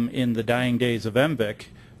in the dying days of MVIC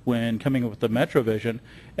when coming up with the MetroVision,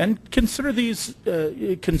 and consider these,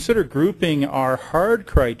 consider grouping our hard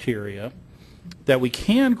criteria that we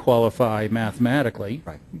can qualify mathematically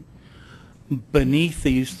beneath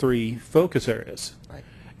these three focus areas.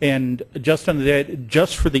 And just on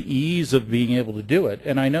just for the ease of being able to do it.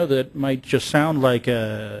 And I know that might just sound like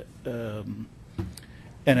an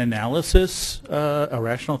analysis, a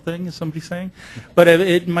rational thing, is somebody saying? But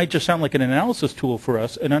it might just sound like an analysis tool for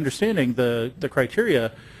us, and understanding the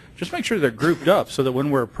criteria. Just make sure they're grouped up so that when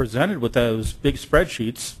we're presented with those big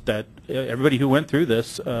spreadsheets that everybody who went through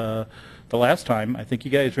this the last time, I think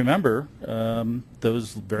you guys remember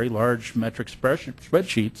those very large metric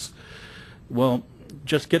spreadsheets. Well,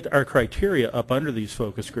 just get our criteria up under these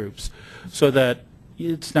focus groups so that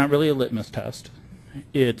it's not really a litmus test.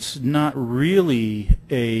 It's not really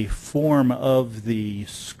a form of the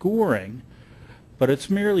scoring, but it's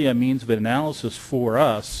merely a means of analysis for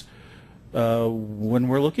us when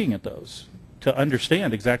we're looking at those, to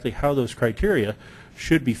understand exactly how those criteria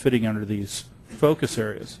should be fitting under these focus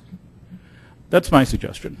areas. That's my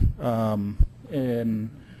suggestion. And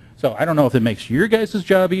so I don't know if it makes your guys'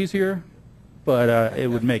 job easier, but it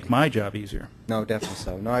would make my job easier. No, definitely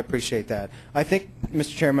so. No, I appreciate that. I think,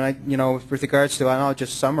 Mr. Chairman, you know, with regards to, and I'll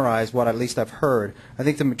just summarize what at least I've heard. I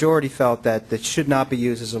think the majority felt that it should not be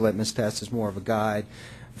used as a litmus test, as more of a guide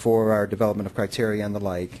for our development of criteria and the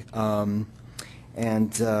like. Let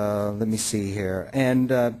me see here.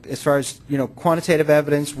 And as far as, you know, quantitative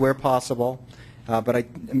evidence where possible, but I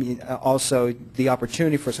mean, also the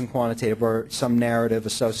opportunity for some quantitative or some narrative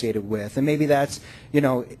associated with, and maybe that's,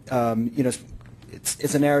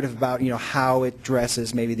 it's a narrative about, how it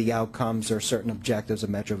addresses maybe the outcomes or certain objectives of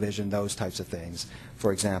MetroVision, those types of things,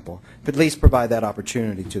 for example. But at least provide that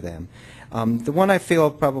opportunity to them. The one I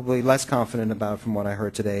feel probably less confident about from what I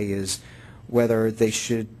heard today is whether they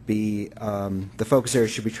should be, the focus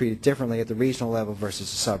areas should be treated differently at the regional level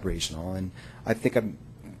versus the sub-regional. And I think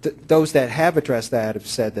those that have addressed that have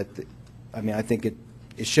said that, I think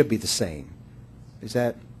it should be the same. Is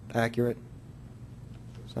that accurate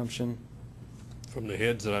assumption? From the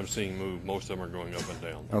heads that I'm seeing move, most of them are going up and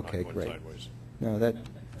down. Okay, not going great. Sideways. No,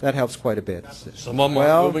 that helps quite a bit. Some of them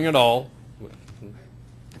aren't moving at all.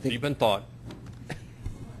 Deep in thought.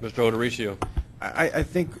 Mr. Odricio. I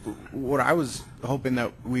think what I was hoping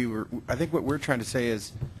that I think what we're trying to say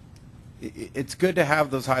is it's good to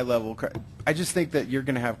have those high level. I just think that you're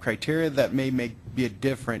going to have criteria that may be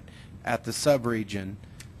different at the sub-region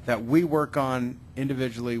that we work on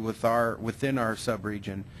individually within our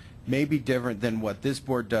sub-region may be different than what this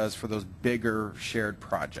board does for those bigger shared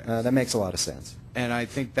projects. That makes a lot of sense. And I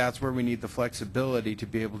think that's where we need the flexibility to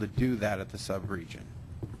be able to do that at the sub-region.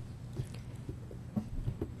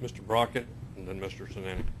 Mr. Brockett and then Mr.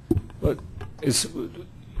 Sinani. Well,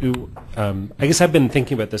 I guess I've been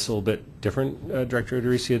thinking about this a little bit different, Director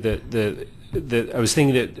Odricio, that I was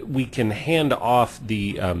thinking that we can hand off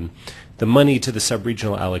the money to the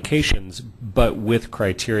sub-regional allocations, but with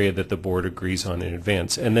criteria that the board agrees on in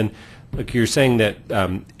advance. And then, like you're saying that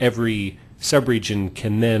every sub-region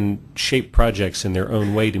can then shape projects in their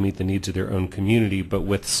own way to meet the needs of their own community, but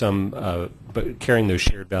with but carrying those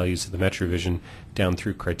shared values of the MetroVision down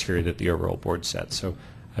through criteria that the overall board sets. So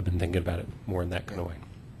I've been thinking about it more in that kind of way.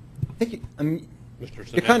 I think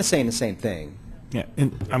you're kind of saying the same thing. Yeah.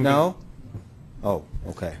 No? Oh,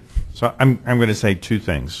 okay. So I'm going to say two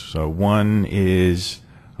things. So one is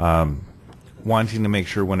wanting to make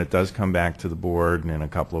sure when it does come back to the board in a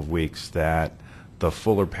couple of weeks that the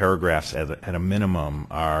fuller paragraphs at a minimum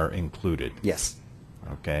are included. Yes.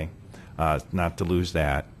 Okay. Not to lose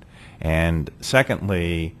that. And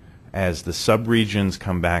secondly, as the subregions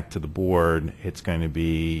come back to the board, it's going to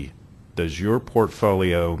be, does your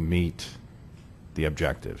portfolio meet the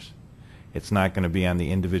objectives? It's not going to be on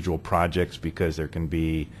the individual projects, because there can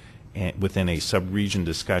be, within a subregion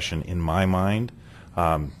discussion, in my mind,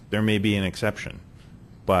 there may be an exception,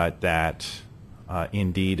 but that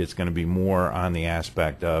indeed it's going to be more on the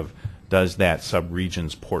aspect of, does that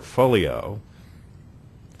subregion's portfolio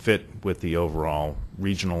fit with the overall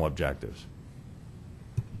regional objectives?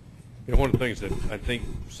 You know, one of the things that I think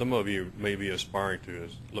some of you may be aspiring to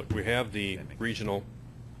is, look, we have the regional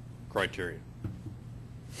criteria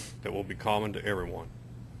that will be common to everyone.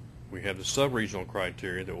 We have the sub-regional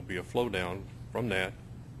criteria that will be a flow down from that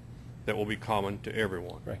will be common to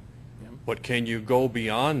everyone. Right. Yeah. But can you go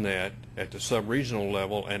beyond that at the sub-regional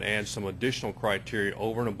level and add some additional criteria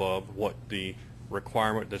over and above what the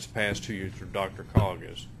requirement that's passed to you through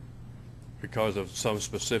DRCOG is, because of some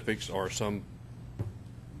specifics or some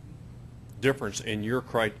difference in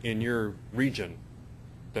your region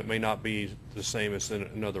that may not be the same as in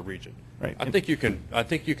another region? Right. I think you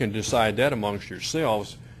can decide that amongst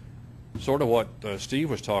yourselves. Sort of what Steve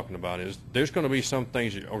was talking about is, there's going to be some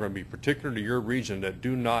things that are going to be particular to your region that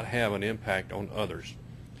do not have an impact on others.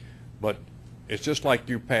 But it's just like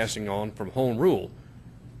you passing on from home rule.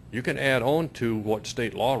 You can add on to what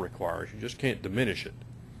state law requires. You just can't diminish it.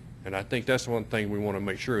 And I think that's one thing we want to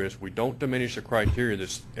make sure is we don't diminish the criteria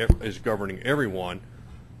that is governing everyone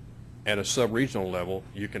at a sub-regional level.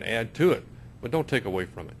 You can add to it, but don't take away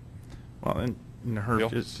from it. Well, and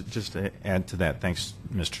Herb, just to add to that, thanks,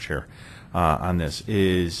 Mr. Chair, on this,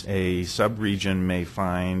 is a sub-region may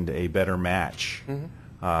find a better match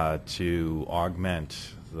to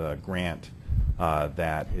augment the grant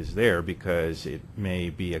that is there, because it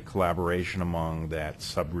may be a collaboration among that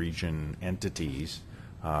sub-region entities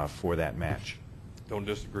for that match. Don't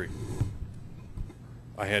disagree.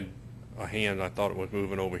 I had a hand, I thought it was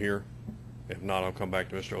moving over here. If not, I'll come back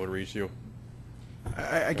to Mr. Odorizio.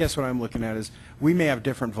 I guess what I'm looking at is, we may have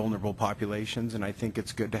different vulnerable populations, and I think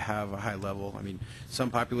it's good to have a high level. I mean,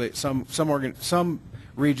 some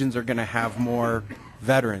regions are going to have more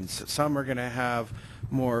veterans. Some are going to have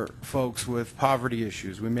more folks with poverty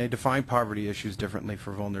issues. We may define poverty issues differently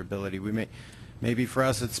for vulnerability. Maybe for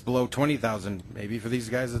us it's below 20,000. Maybe for these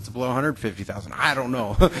guys it's below 150,000. I don't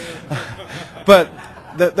know. But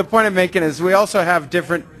the point I'm making is, we also have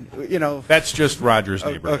different, you know. That's just Roger's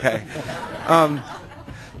neighborhood. Okay.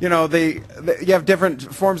 You know, you have different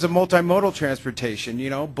forms of multimodal transportation. You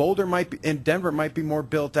know, Boulder and Denver might be more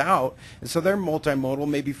built out, and so their multimodal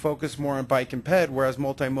may be focused more on bike and ped, whereas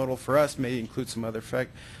multimodal for us may include some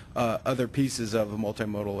other pieces of a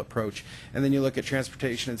multimodal approach. And then you look at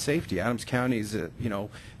transportation and safety. Adams County is, you know,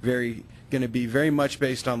 going to be very much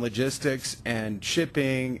based on logistics and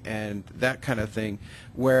shipping and that kind of thing,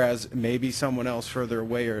 whereas maybe someone else further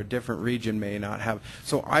away or a different region may not have.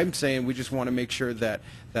 So I'm saying we just want to make sure that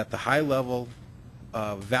the high level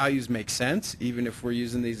values make sense, even if we're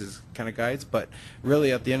using these as kind of guides. But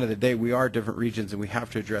really, at the end of the day, we are different regions, and we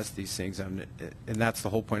have to address these things, and that's the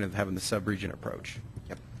whole point of having the sub-region approach.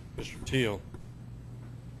 Yep. Mr. Teal.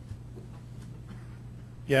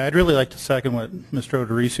 Yeah, I'd really like to second what Mr.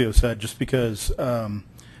 Odorizio said, just because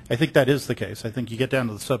I think that is the case. I think you get down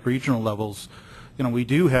to the sub-regional levels, you know, we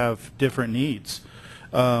do have different needs.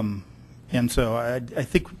 And so I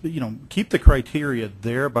think, you know, keep the criteria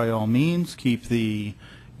there by all means. Keep the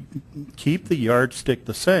yardstick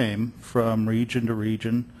the same from region to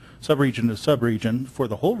region, sub-region to sub-region for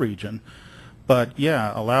the whole region. But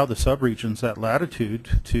yeah, allow the sub-regions that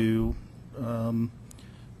latitude to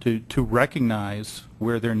recognize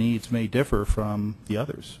where their needs may differ from the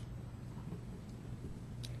others.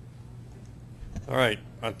 All right,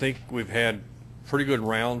 I think we've had pretty good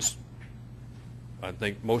rounds. I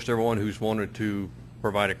think most everyone who's wanted to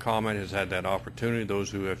provide a comment has had that opportunity. Those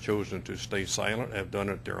who have chosen to stay silent have done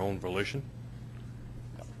it at their own volition.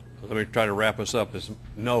 Let me try to wrap us up.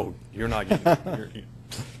 No, you're not getting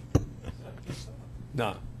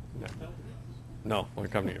No, I'll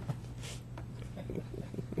come to you.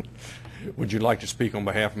 Would you like to speak on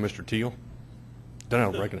behalf of Mr. Teal? I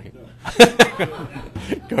don't reckon him.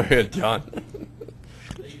 Go ahead, John.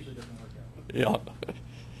 Yeah.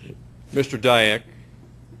 Mr. Dyack,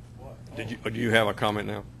 do you have a comment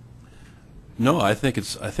now? No, I think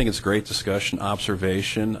it's great discussion,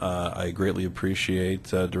 observation. I greatly appreciate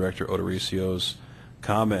Director Odorizio's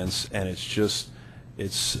comments, and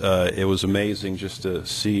it was amazing just to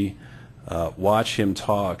watch him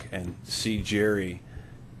talk and see Jerry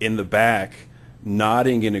in the back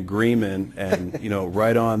nodding in agreement and,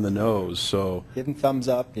 right on the nose. So Giving thumbs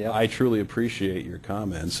up, yeah. I truly appreciate your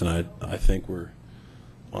comments, and I think we're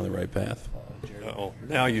on the right path. Uh-oh,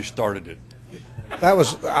 now you started it. That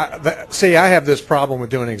was, see, I have this problem with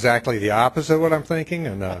doing exactly the opposite of what I'm thinking,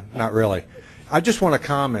 and not really. I just want to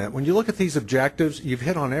comment, when you look at these objectives, you've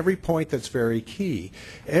hit on every point that's very key.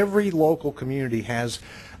 Every local community has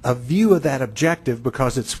a view of that objective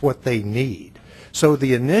because it's what they need. So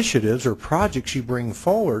the initiatives or projects you bring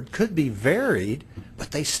forward could be varied,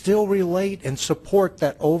 but they still relate and support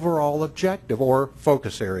that overall objective, or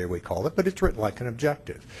focus area we call it, but it's written like an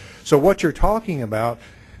objective. So what you're talking about,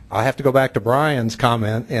 I have to go back to Brian's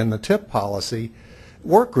comment in the TIP policy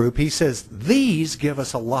work group. He says these give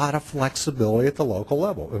us a lot of flexibility at the local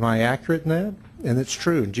level. Am I accurate in that? And it's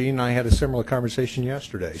true. Gene and I had a similar conversation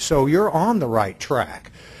yesterday. So you're on the right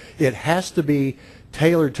track. It has to be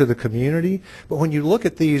tailored to the community, but when you look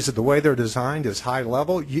at these, the way they're designed is high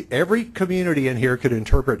level. Every community in here could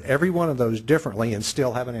interpret every one of those differently and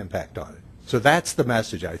still have an impact on it. So that's the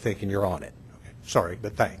message, I think, and you're on it. Okay. Sorry,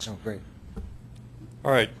 but thanks. Oh, great.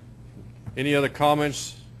 All right. Any other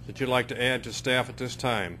comments that you'd like to add to staff at this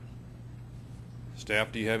time?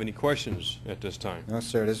 Staff, do you have any questions at this time? No,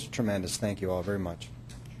 sir. This is tremendous. Thank you all very much.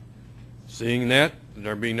 Seeing that,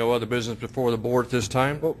 there being no other business before the board at this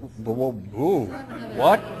time? Ooh.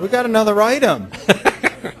 What? We got another item.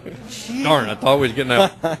 Darn, I thought we was getting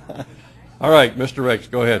out. All right, Mr. Rex,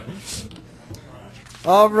 go ahead.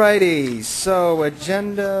 All righty. So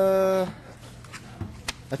agenda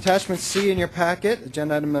attachment C in your packet,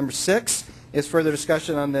 agenda item number 6, is further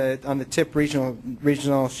discussion on the TIP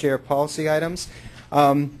regional share policy items.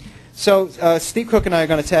 So Steve Cook and I are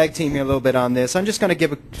going to tag team here a little bit on this. I'm just going to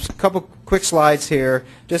give a couple quick slides here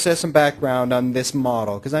just as some background on this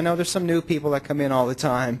model, because I know there's some new people that come in all the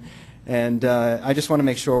time, and I just want to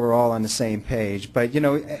make sure we're all on the same page. But,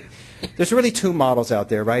 there's really two models out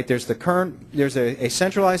there, right? There's a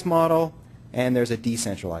centralized model, and there's a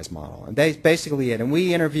decentralized model. And that's basically it. And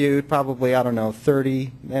we interviewed probably,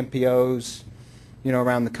 30 MPOs,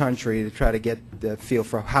 around the country to try to get the feel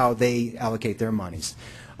for how they allocate their monies.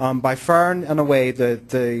 By far and away,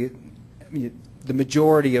 the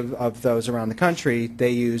majority of those around the country, they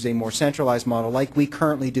use a more centralized model like we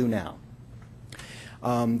currently do now.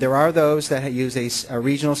 There are those that use a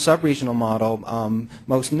regional, sub-regional model,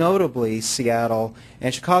 most notably Seattle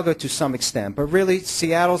and Chicago to some extent. But really,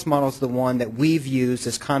 Seattle's model is the one that we've used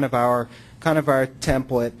as kind of our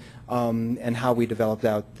template and how we developed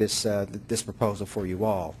out this proposal for you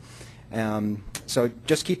all. So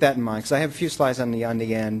just keep that in mind, because I have a few slides on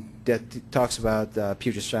the end that talks about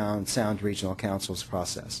Puget Sound Regional Council's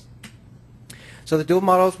process. So the dual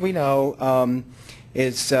models we know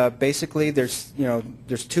is basically there's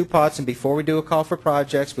two pots, and before we do a call for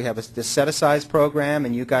projects, we have this set-asides program,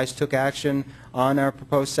 and you guys took action on our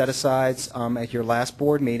proposed set-asides at your last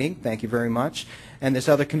board meeting. Thank you very much. And this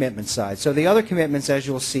other commitment side. So the other commitments, as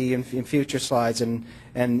you'll see in future slides and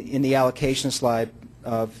in the allocation slide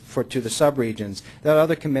to the subregions, that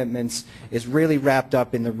other commitments is really wrapped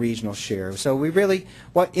up in the regional share. So we really,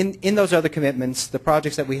 in those other commitments, the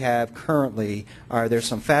projects that we have currently there's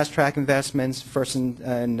some fast track investments, first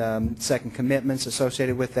and second commitments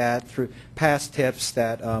associated with that through past TIPs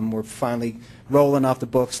that we're finally rolling off the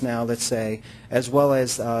books now, let's say, as well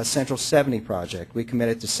as Central 70 project. We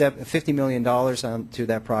committed to $50 million to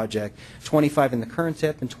that project, 25 in the current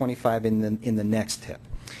TIP and 25 in the next TIP.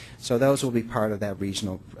 So those will be part of that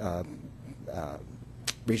regional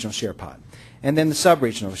share pot. And then the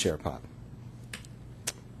sub-regional share pot.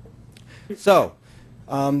 So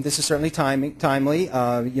this is certainly timely.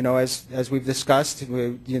 As we've discussed,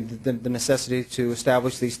 the necessity to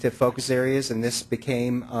establish these TIP focus areas, and this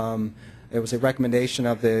became, it was a recommendation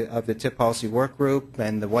of the TIP policy work group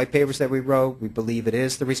and the white papers that we wrote. We believe it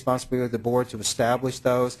is the responsibility of the board to establish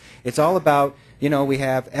those. It's all about, we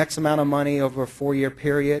have X amount of money over a 4-year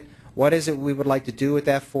period. What is it we would like to do with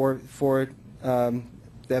that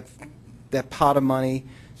that pot of money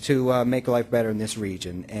to make life better in this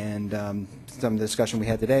region? And some of the discussion we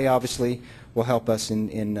had today, obviously, will help us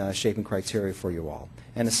in shaping criteria for you all,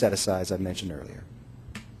 and a set-aside, as I mentioned earlier.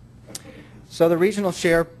 So the regional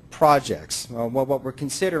share projects, what we're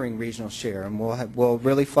considering regional share, and we'll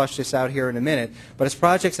really flush this out here in a minute, but it's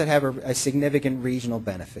projects that have a significant regional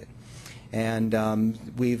benefit. And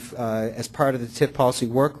we've, as part of the TIP policy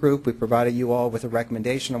work group, we provided you all with a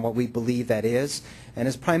recommendation on what we believe that is. And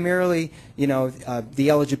it's primarily, the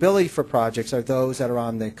eligibility for projects are those that are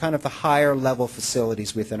on the kind of the higher level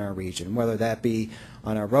facilities within our region, whether that be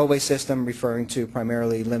on our roadway system, referring to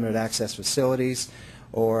primarily limited access facilities,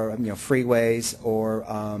 or freeways, or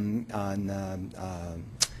on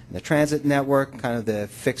the transit network, kind of the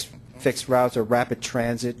fixed routes or rapid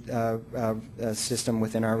transit system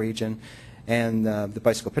within our region, and the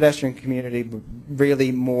bicycle pedestrian community,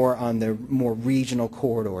 really more on the more regional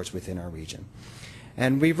corridors within our region.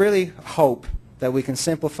 And we really hope that we can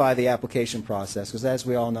simplify the application process, because as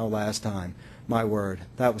we all know last time, my word,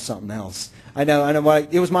 that was something else. I know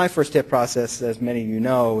it was my first TIP process, as many of you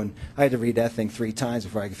know, and I had to read that thing 3 times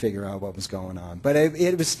before I could figure out what was going on. But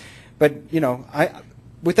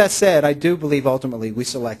with that said, I do believe ultimately we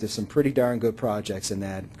selected some pretty darn good projects in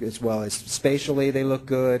that, as well as spatially they look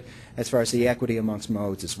good, as far as the equity amongst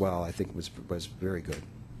modes as well, I think was very good.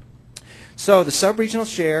 So the sub-regional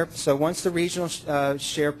share, so once the regional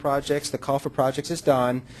share projects, the call for projects is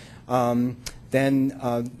done,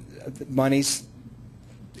 then monies,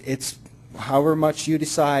 it's however much you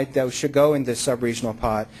decide that should go in this sub-regional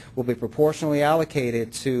pot will be proportionally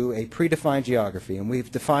allocated to a predefined geography, and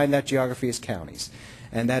we've defined that geography as counties.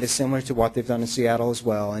 And that is similar to what they've done in Seattle as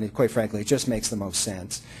well, and quite frankly, it just makes the most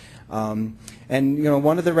sense. And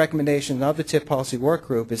one of the recommendations of the TIP policy work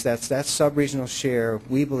group is that sub-regional share,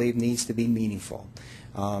 we believe, needs to be meaningful.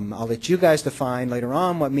 I'll let you guys define later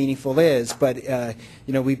on what meaningful is, but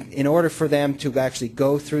in order for them to actually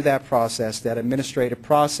go through that process, that administrative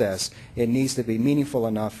process, it needs to be meaningful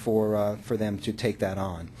enough for them to take that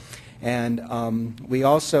on. And we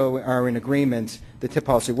also are in agreement, the TIP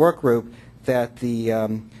policy work group, that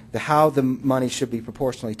how the money should be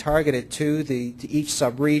proportionally targeted to each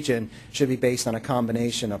sub-region should be based on a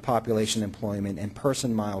combination of population, employment, and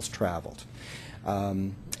person miles traveled.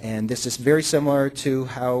 And this is very similar to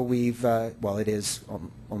how we've, well, it is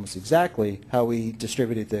almost exactly how we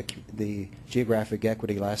distributed the geographic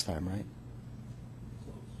equity last time, right?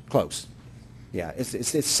 Close. Yeah,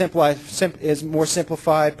 it's more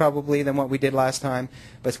simplified probably than what we did last time,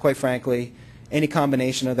 but quite frankly, any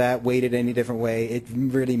combination of that, weighted any different way, it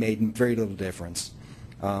really made very little difference.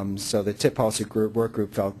 So the TIP policy work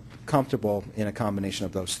group felt comfortable in a combination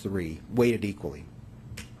of those 3, weighted equally.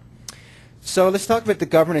 So let's talk about the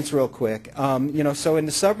governance real quick. So in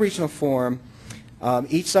the sub-regional forum,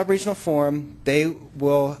 each sub-regional forum, they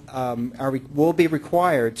will be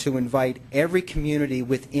required to invite every community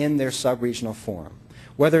within their sub-regional forum,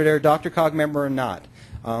 whether they're a DRCOG member or not.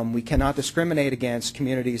 We cannot discriminate against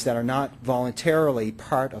communities that are not voluntarily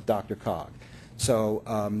part of DRCOG.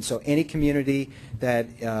 So any community that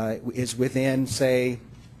is within, say,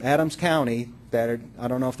 Adams County, I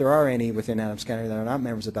don't know if there are any within Adams County that are not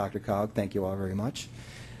members of DRCOG, thank you all very much,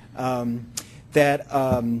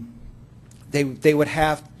 they would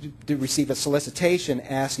have to receive a solicitation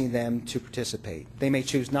asking them to participate. They may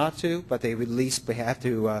choose not to, but they would at least have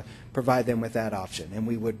to provide them with that option, and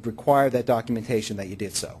we would require that documentation that you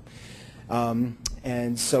did so.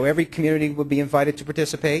 And so every community would be invited to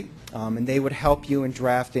participate, and they would help you in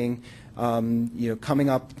drafting, coming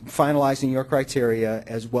up, finalizing your criteria,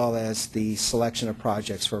 as well as the selection of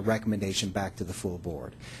projects for a recommendation back to the full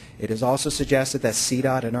board. It is also suggested that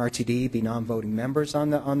CDOT and RTD be non-voting members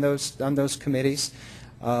on those committees.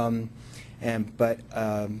 But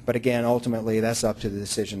again, ultimately, that's up to the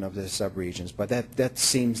decision of the subregions. But that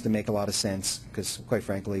seems to make a lot of sense because, quite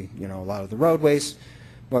frankly, a lot of the roadways,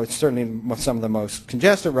 well, certainly some of the most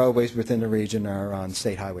congested roadways within the region are on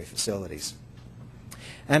state highway facilities.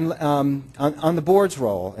 And on the board's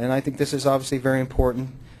role, and I think this is obviously very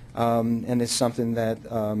important, and it's something that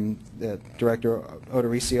Director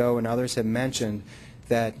Odoricio and others have mentioned,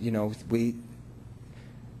 that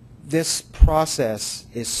this process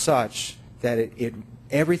is such that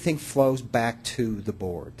everything flows back to the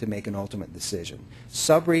board to make an ultimate decision.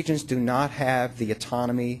 Subregions do not have the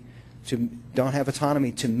autonomy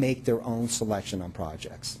to make their own selection on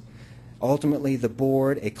projects. Ultimately, the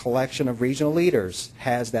board, a collection of regional leaders,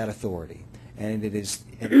 has that authority, and it is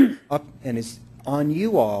on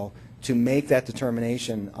you all to make that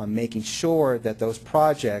determination on making sure that those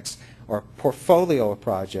projects or portfolio of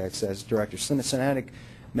projects, as Director Sinanek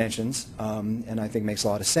mentions, and I think makes a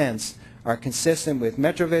lot of sense, are consistent with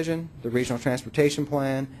MetroVision, the Regional Transportation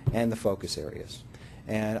Plan, and the focus areas.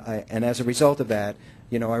 And as a result of that,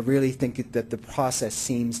 I really think that the process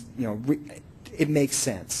seems, it makes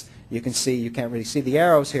sense. You can't really see the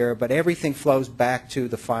arrows here, but everything flows back to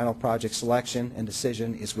the final project selection and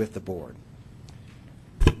decision is with the board.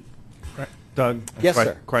 Doug, yes,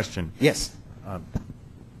 sir. Question. Yes.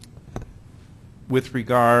 With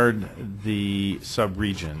regard the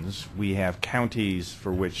subregions, we have counties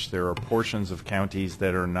for which there are portions of counties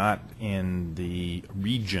that are not in the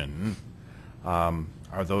region.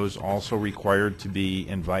 Are those also required to be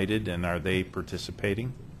invited, and are they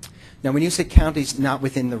participating? Now, when you say counties not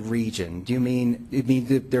within the region, do you mean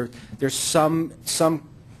that there's some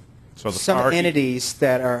entities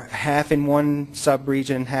that are half in one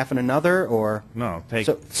sub-region, half in another, or No,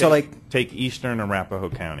 take Eastern Arapahoe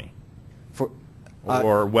County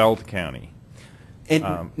or Weld County.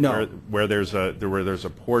 No. Where there's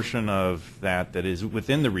a portion of that is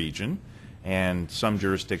within the region, and some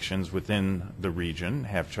jurisdictions within the region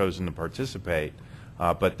have chosen to participate.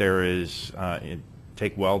 But there is,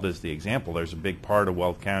 take Weld as the example, there's a big part of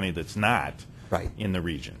Weld County that's not in the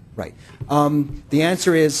region. Right. The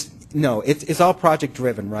answer is no. It's all project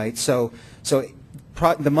driven, right? So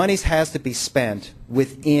the monies has to be spent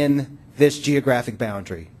within this geographic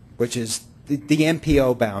boundary, which is the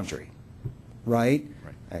MPO boundary, right?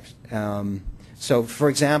 So, for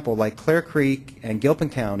example, like Clear Creek and Gilpin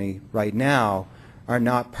County right now are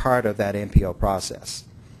not part of that MPO process.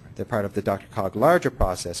 They're part of the DRCOG larger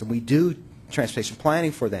process, and we do transportation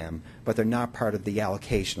planning for them, but they're not part of the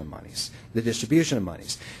allocation of monies, the distribution of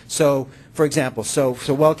monies. So, for example, so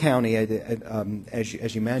Weld County,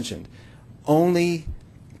 as you mentioned, only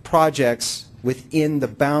projects within the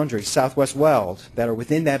boundary, Southwest Weld, that are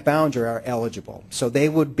within that boundary are eligible. So they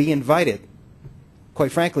would be invited.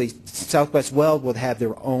 Quite frankly, Southwest Weld would have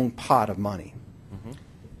their own pot of money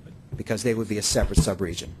because they would be a separate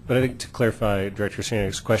sub-region. But I think to clarify Director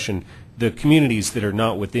Sanek's question, the communities that are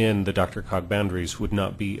not within the DRCOG boundaries would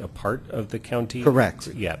not be a part of the county? Correct.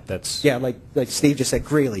 Yeah, that's... Yeah, like Steve just said,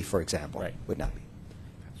 Greeley, for example, would not be.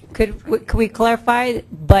 Could we clarify,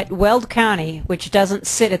 but Weld County, which doesn't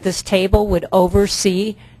sit at this table, would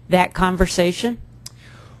oversee that conversation?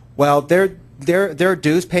 Well, they're a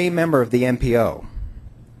dues-paying member of the MPO.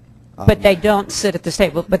 But they don't sit at this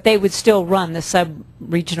table, but they would still run the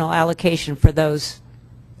sub-regional allocation for those.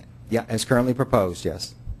 Yeah, as currently proposed,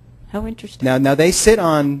 yes. How interesting. Now they sit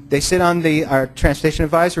on our Transportation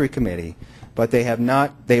Advisory Committee, but they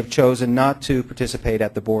have chosen not to participate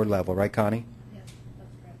at the board level, right, Connie? Yes,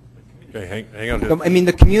 that's correct. Okay, hang on. I mean,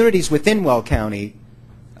 the communities within Weld County,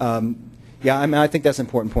 yeah, I mean, I think that's an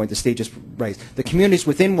important point that Steve just raised. The communities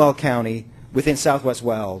within Weld County, within Southwest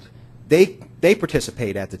Weld, they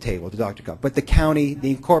participate at the table, the DRCOG, but the county,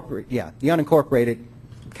 the unincorporated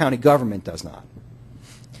county government does not.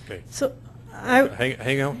 Okay. So,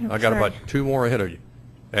 hang on. I got about two more ahead of you.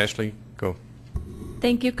 Ashley, go.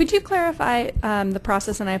 Thank you. Could you clarify the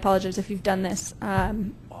process, and I apologize if you've done this,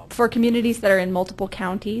 for communities that are in multiple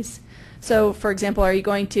counties? So, for example, are you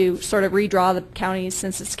going to sort of redraw the counties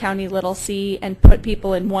since it's County Little C and put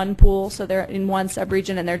people in one pool so they're in one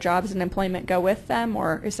subregion and their jobs and employment go with them,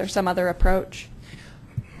 or is there some other approach?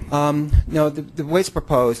 No, the way it's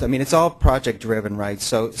proposed, I mean, it's all project driven, right?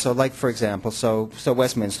 So like, for example, so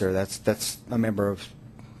Westminster, that's a member of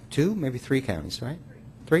 2, maybe 3 counties, right?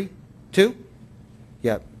 3? 2?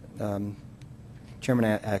 Yeah. Chairman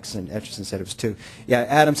Etchison said it was 2. Yeah,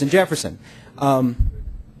 Adams and Jefferson.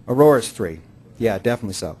 Aurora's 3. Yeah,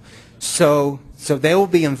 definitely so. So they will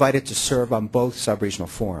be invited to serve on both sub-regional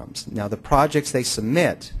forums. Now, the projects they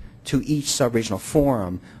submit to each sub-regional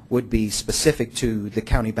forum would be specific to the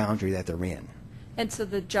county boundary that they're in. And so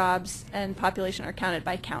the jobs and population are counted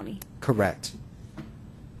by county? Correct.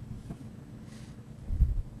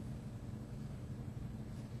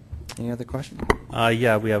 Any other questions?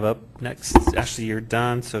 Yeah, we have up next. Ashley, you're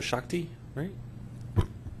done. So Shakti, right?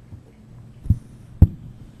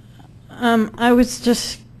 I was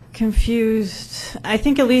just confused. I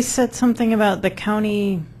think Elise said something about the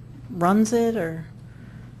county runs it,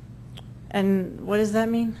 and what does that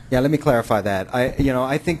mean? Yeah, let me clarify that.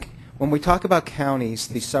 I think when we talk about counties,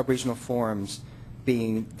 the sub-regional forums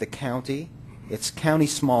being the county, it's county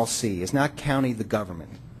small c. It's not county the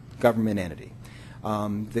government entity.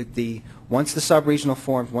 Once the sub-regional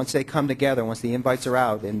forums, once they come together, once the invites are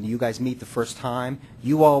out and you guys meet the first time,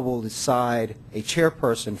 you all will decide a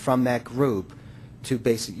chairperson from that group to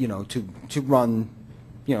basically, to run,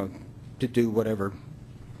 to do whatever,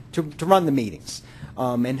 to run the meetings.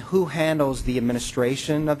 And who handles the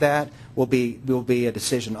administration of that will be a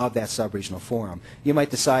decision of that sub-regional forum. You might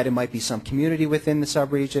decide it might be some community within the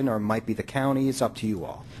sub-region or it might be the county. It's up to you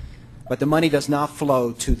all. But the money does not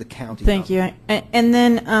flow to the county. Thank you. And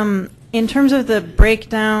then in terms of the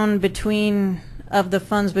breakdown of the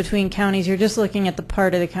funds between counties, you're just looking at the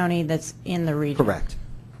part of the county that's in the region. Correct.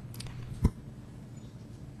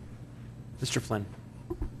 Mr. Flynn.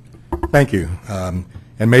 Thank you. And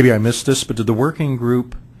maybe I missed this, but did the working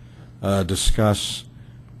group discuss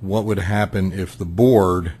what would happen if the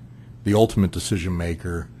board, the ultimate decision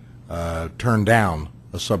maker, turned down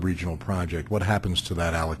a sub-regional project? What happens to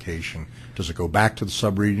that allocation? Does it go back to the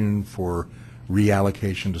sub-region for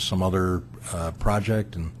reallocation to some other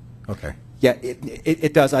project? And Okay. Yeah,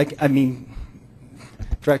 it does. I mean,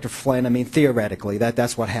 Director Flynn, I mean, theoretically,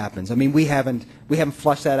 that's what happens. I mean, we haven't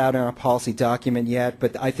flushed that out in our policy document yet,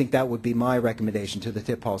 but I think that would be my recommendation to the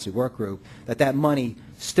TIP policy work group, that money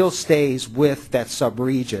still stays with that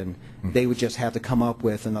sub-region. They would just have to come up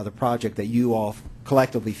with another project that you all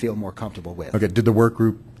collectively feel more comfortable with. Okay, did the work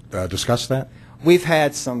group discuss that? We've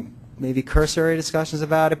had some maybe cursory discussions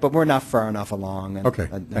about it, but we're not far enough along in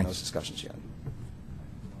Thanks. those discussions yet.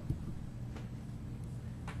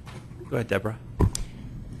 Go ahead, Deborah.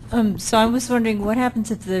 So I was wondering, what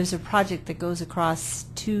happens if there's a project that goes across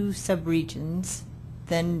 2 subregions?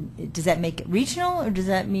 Then does that make it regional, or does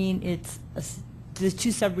that mean the 2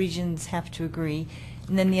 subregions have to agree?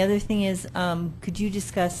 And then the other thing is, could you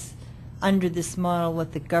discuss under this model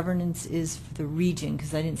what the governance is for the region?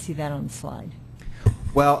 Because I didn't see that on the slide.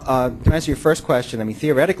 Well, to answer your first question, I mean,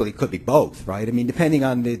 theoretically, it could be both, right? I mean, depending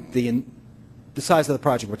on the size of the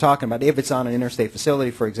project we're talking about. If it's on an interstate facility,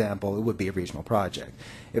 for example, it would be a regional project.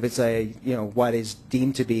 If it's what is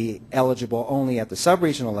deemed to be eligible only at the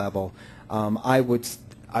sub-regional level, I would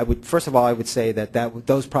first of all, I would say that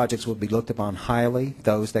those projects would be looked upon highly,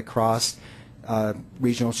 those that cross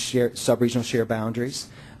sub-regional share boundaries,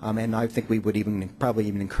 and I think we would probably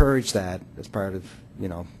even encourage that as part of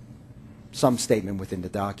some statement within the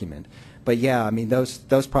document. But yeah, I mean,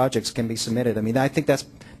 those projects can be submitted. I mean, I think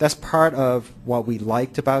that's part of what we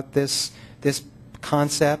liked about this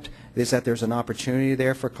concept, is that there's an opportunity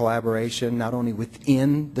there for collaboration, not only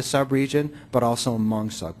within the sub-region, but also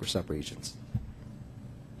among sub-regions.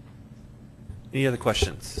 Any other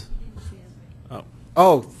questions?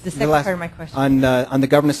 Oh, the second part of my question. On the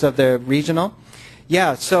governance of the regional?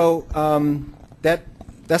 Yeah, so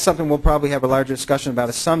that's something we'll probably have a larger discussion about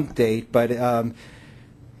at some date, but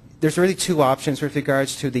there's really 2 options with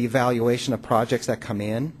regards to the evaluation of projects that come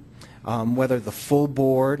in, whether the full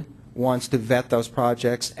board wants to vet those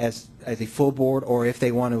projects as a full board, or if they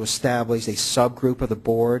want to establish a subgroup of the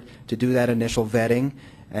board to do that initial vetting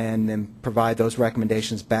and then provide those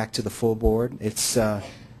recommendations back to the full board. It's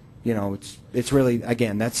it's really,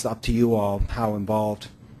 again, that's up to you all how involved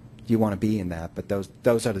you want to be in that, but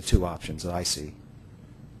those are the 2 options that I see.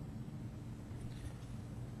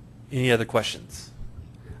 Any other questions?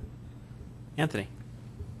 Anthony.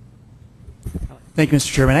 Thank you,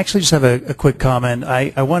 Mr. Chairman. I actually just have a quick comment.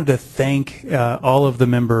 I wanted to thank all of the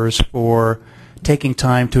members for taking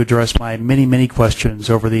time to address my many questions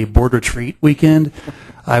over the board retreat weekend.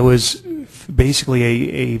 I was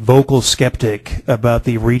basically a vocal skeptic about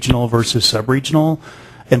the regional versus sub-regional,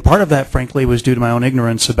 and part of that, frankly, was due to my own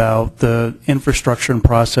ignorance about the infrastructure and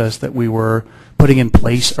process that we were putting in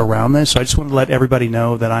place around this. So I just want to let everybody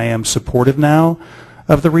know that I am supportive now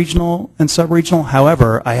of the regional and sub-regional.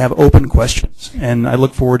 However, I have open questions, and I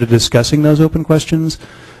look forward to discussing those open questions.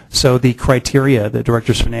 So the criteria that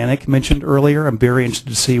Director Cernanek mentioned earlier, I'm very interested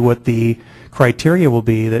to see what the criteria will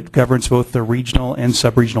be that governs both the regional and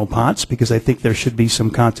sub-regional pots, because I think there should be some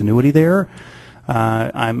continuity there.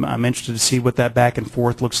 I'm interested to see what that back and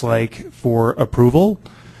forth looks like for approval.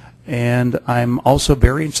 And I'm also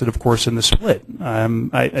very interested, of course, in the split.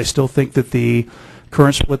 I still think that the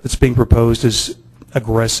current split that's being proposed is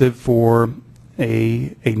aggressive for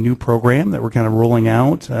a new program that we're kind of rolling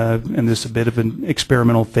out in this a bit of an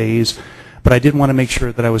experimental phase. But I did want to make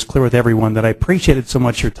sure that I was clear with everyone that I appreciated so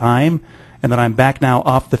much your time, and that I'm back now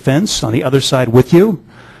off the fence on the other side with you,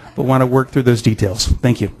 but want to work through those details.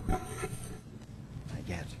 Thank you.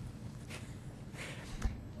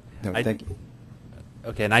 No, thank you.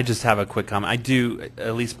 Okay, and I just have a quick comment. I do,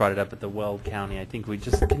 at least brought it up at the Weld County. I think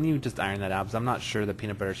can you just iron that out? Because I'm not sure the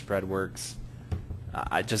peanut butter spread works.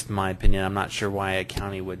 Just my opinion, I'm not sure why a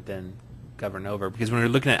county would then govern over. Because when we're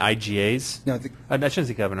looking at IGAs, I shouldn't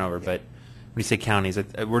say govern over, but when you say counties,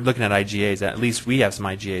 we're looking at IGAs. At least we have some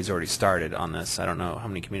IGAs already started on this. I don't know how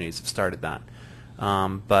many communities have started that.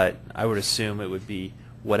 But I would assume it would be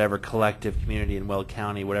whatever collective community in Weld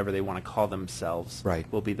County, whatever they want to call themselves,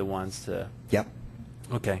 will be the ones to... Yep.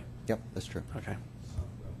 Okay. Yep, that's true. Okay.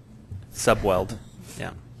 Subweld.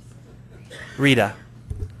 Yeah. Rita.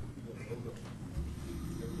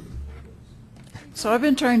 So I've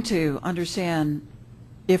been trying to understand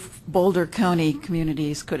if Boulder County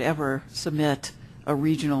communities could ever submit a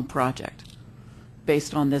regional project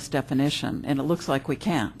based on this definition, and it looks like we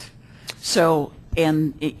can't. So,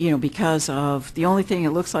 because of the only thing it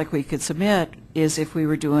looks like we could submit is if we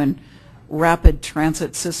were doing rapid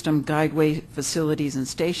transit system guideway facilities and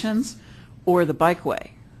stations, or the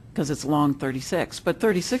bikeway, because it's along 36. But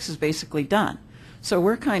 36 is basically done. So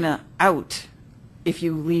we're kind of out if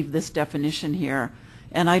you leave this definition here,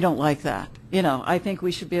 and I don't like that. I think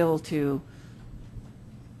we should be able to,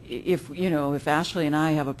 if Ashley and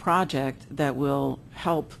I have a project that will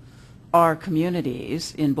help our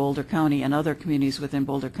communities in Boulder County and other communities within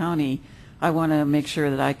Boulder County, I want to make sure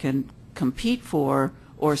that I can compete for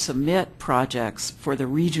or submit projects for the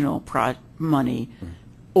regional money,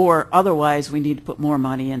 or otherwise we need to put more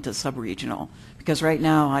money into sub-regional. Because right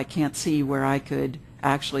now I can't see where I could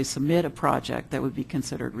actually submit a project that would be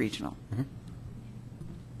considered regional.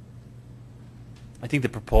 I think the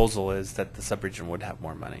proposal is that the sub-region would have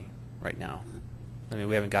more money right now. I mean,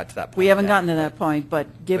 we haven't got to that point. We haven't yet, gotten to that point,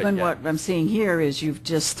 but given yeah. what I'm seeing here is you've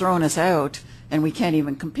just thrown us out and we can't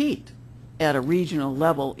even compete at a regional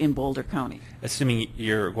level in Boulder County. Assuming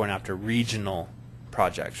you're going after regional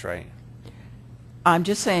projects, right? I'm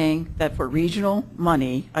just saying that for regional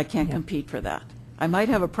money, I can't compete for that. I might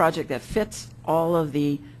have a project that fits all of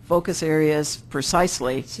the focus areas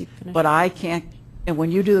precisely, but I can't, and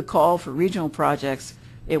when you do the call for regional projects,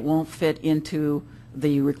 it won't fit into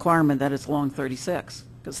the requirement that it's along 36,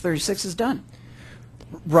 because 36 is done.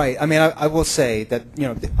 Right. I mean, I will say that,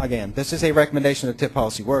 again, this is a recommendation of the TIP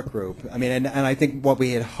Policy Work Group. I mean, and I think what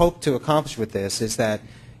we had hoped to accomplish with this is that,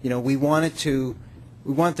 we want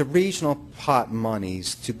the regional pot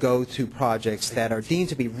monies to go to projects that are deemed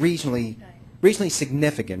to be regionally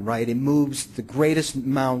significant, right? It moves the greatest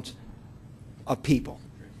amount of people.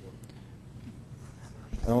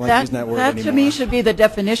 I don't like using that word anymore. That to me should be the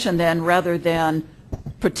definition then, rather than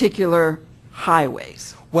particular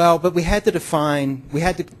highways. Well, but we had to define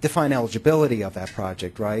eligibility of that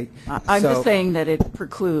project, right? I'm just saying that it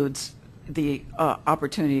precludes the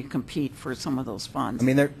opportunity to compete for some of those funds. I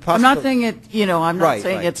mean, I'm not saying it. I'm not Right,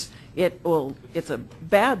 saying right. it's a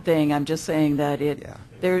bad thing. I'm just saying that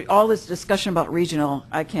there all this discussion about regional.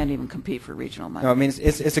 I can't even compete for regional money. No, I mean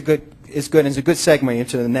it's a good segue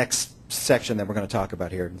into the next section that we're going to talk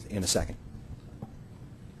about here in a second.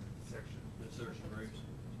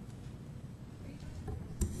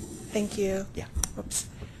 Thank you. Yeah. Oops.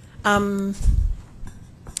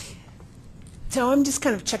 So I'm just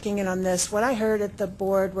kind of checking in on this. What I heard at the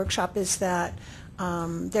board workshop is that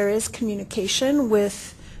there is communication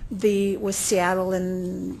with Seattle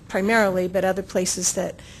and primarily, but other places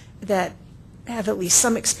that have at least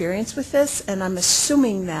some experience with this, and I'm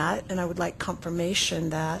assuming that, and I would like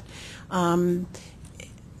confirmation that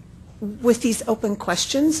with these open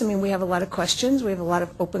questions, I mean, we have a lot of questions, we have a lot of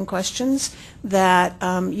open questions that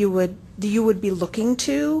you would be looking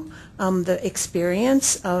to the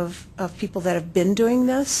experience of people that have been doing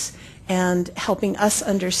this and helping us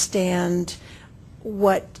understand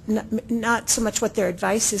not so much what their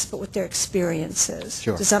advice is, but what their experience is.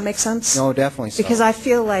 Sure. Does that make sense? No, definitely so. Because I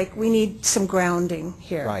feel like we need some grounding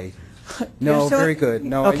here. Right. No, very good.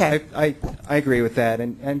 No, okay. I agree with that,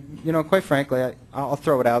 and quite frankly, I'll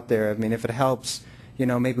throw it out there. I mean, if it helps,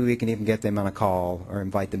 maybe we can even get them on a call or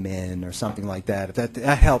invite them in or something like that. If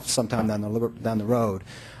that helps sometime down the road.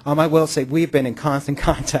 I will say we've been in constant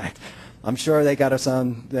contact. I'm sure they got us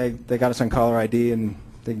on caller ID and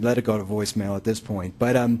they let it go to voicemail at this point.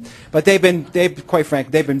 But quite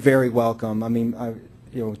frankly, they've been very welcome. I mean,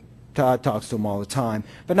 Todd talks to them all the time.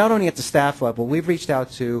 But not only at the staff level, we've reached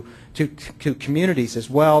out to communities as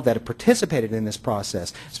well that have participated in this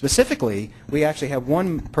process. Specifically, we actually have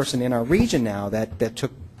one person in our region now that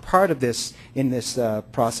took part of this in this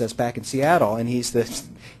process back in Seattle, and he's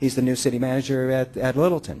the new city manager at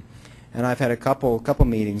Littleton. And I've had a couple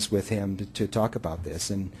meetings with him to talk about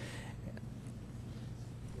this. And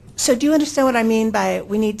So do you understand what I mean by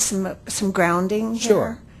we need some grounding here?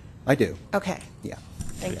 Sure, I do. Okay. Yeah.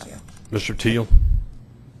 Thank you. Mr. Teal.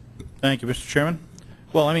 Thank you, Mr. Chairman.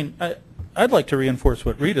 Well, I mean, I'd like to reinforce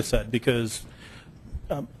what Rita said, because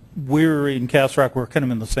we're in Castle Rock, we're kind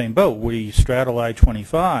of in the same boat. We straddle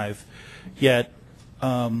I-25, yet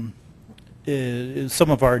some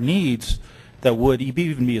of our needs that would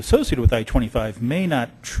even be associated with I-25 may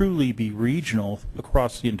not truly be regional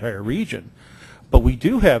across the entire region. But we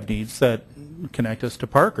do have needs that connect us to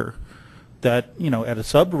Parker that, at a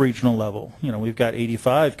sub-regional level, we've got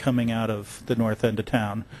 85 coming out of the north end of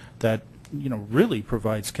town that, really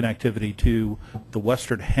provides connectivity to the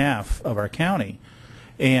western half of our county.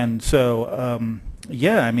 And so,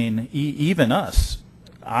 yeah, I mean, even us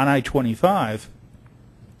on I-25,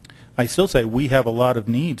 I still say we have a lot of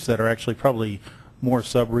needs that are actually probably more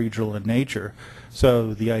sub-regional in nature.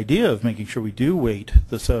 So the idea of making sure we do weight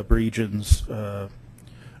the sub-regions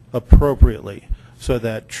appropriately so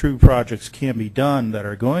that true projects can be done that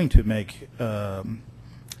are going to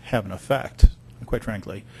have an effect, quite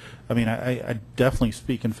frankly. I mean, I definitely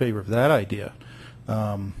speak in favor of that idea,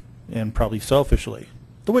 and probably selfishly,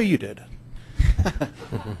 the way you did.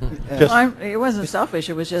 Well, it wasn't selfish.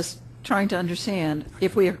 It was just trying to understand,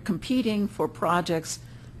 if we are competing for projects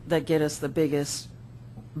that get us the biggest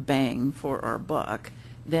bang for our buck,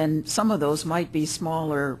 then some of those might be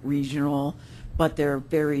smaller regional, but they're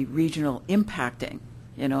very regional impacting,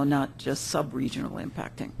 you know, not just sub-regional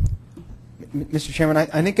impacting. Mr. Chairman,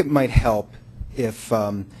 I think it might help if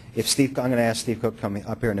Steve, I'm going to ask Steve Cook coming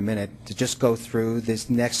up here in a minute to just go through this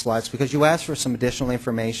next slides, because you asked for some additional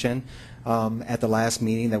information at the last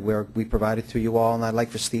meeting that we provided to you all, and I'd like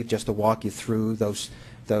for Steve just to walk you through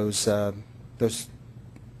that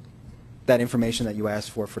information that you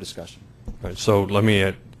asked for discussion. Right, so let me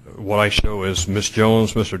add, what I show is Ms.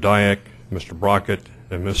 Jones, Mr. Dyack, Mr. Brockett,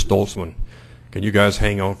 and Ms. Stoltzman. Can you guys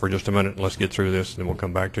hang on for just a minute and let's get through this, and then we'll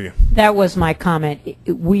come back to you. That was my comment.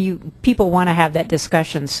 People want to have that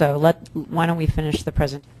discussion, so why don't we finish the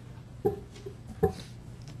presentation?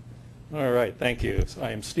 All right, thank you. So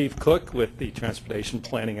I am Steve Cook with the Transportation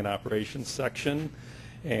Planning and Operations section,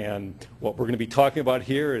 and what we're going to be talking about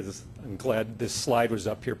here is, I'm glad this slide was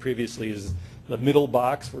up here previously, is the middle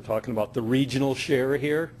box. We're talking about the regional share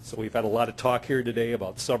here. So we've had a lot of talk here today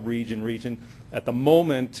about sub-region, region. At the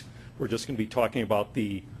moment, we're just going to be talking about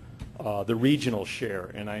the regional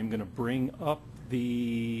share, and I'm going to bring up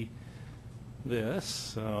this.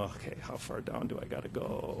 Okay, how far down do I got to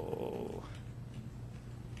go?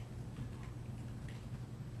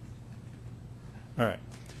 All right.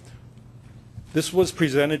 This was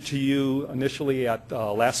presented to you initially at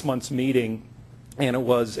last month's meeting, and it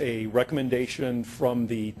was a recommendation from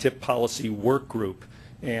the TIP policy work group.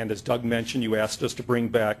 And as Doug mentioned, you asked us to bring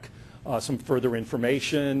back some further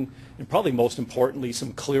information, and probably most importantly,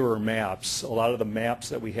 some clearer maps. A lot of the maps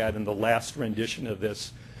that we had in the last rendition of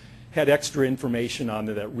this had extra information on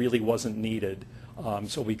there that really wasn't needed.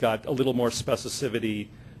 So we got a little more specificity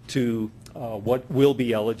to what will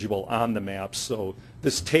be eligible on the maps. So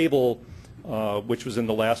this table, which was in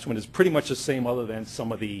the last one, is pretty much the same other than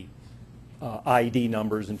some of the ID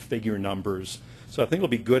numbers and figure numbers. So I think it'll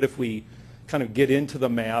be good if we kind of get into the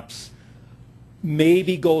maps,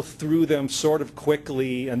 maybe go through them sort of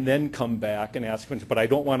quickly and then come back and ask questions, but I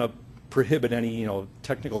don't want to prohibit any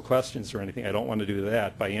technical questions or anything. I don't want to do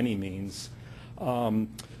that by any means.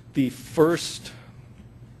 The first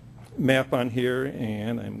map on here,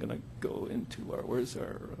 and I'm going to go into where's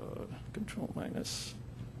our control minus,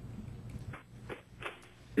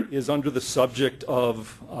 is under the subject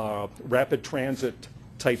of rapid transit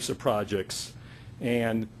types of projects.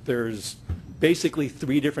 And there's basically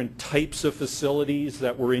 3 different types of facilities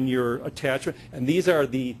that were in your attachment. And these are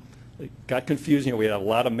it got confusing. We had a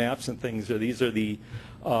lot of maps and things. These are the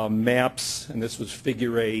maps, and this was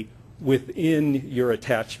figure A, within your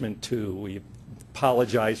attachment 2. We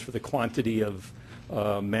apologize for the quantity of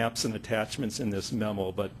maps and attachments in this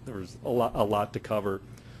memo, but there was a lot to cover.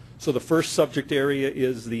 So the first subject area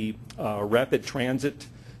is the rapid transit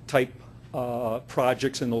type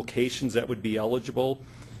projects and locations that would be eligible.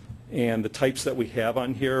 And the types that we have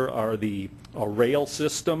on here are the rail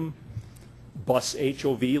system, bus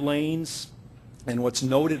HOV lanes, and what's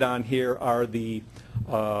noted on here are the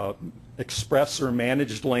express or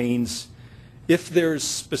managed lanes if there's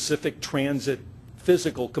specific transit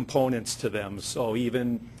physical components to them. So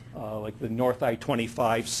even like the North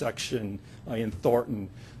I-25 section in Thornton,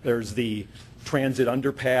 there's the transit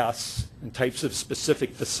underpass and types of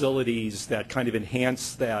specific facilities that kind of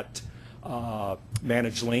enhance that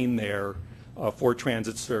managed lane there for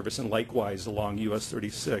transit service, and likewise along US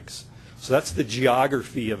 36. So that's the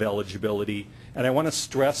geography of eligibility, and I want to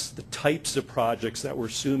stress the types of projects that we're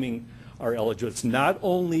assuming are eligible. It's not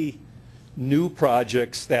only new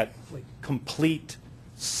projects that complete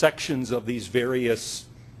sections of these various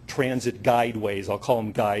transit guideways, I'll call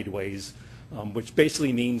them guideways, which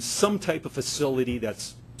basically means some type of facility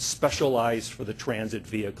that's specialized for the transit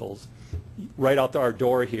vehicles. Right out our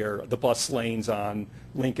door here, the bus lanes on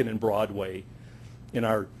Lincoln and Broadway. In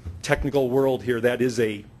our technical world here, that is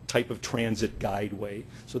a type of transit guideway.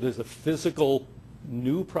 So there's a physical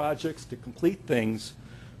new projects to complete things,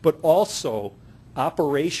 but also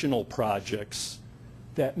operational projects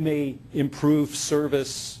that may improve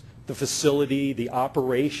service, the facility, the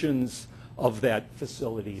operations of that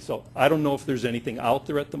facility. So I don't know if there's anything out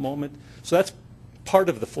there at the moment. So that's part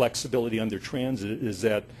of the flexibility under transit, is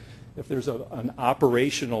that if there's an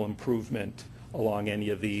operational improvement along any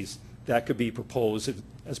of these, that could be proposed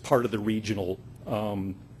as part of the regional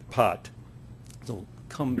pot. So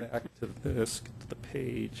come back to this, to the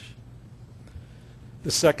page.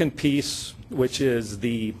 The second piece, which is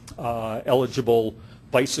the eligible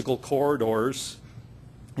bicycle corridors.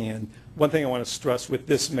 And one thing I want to stress with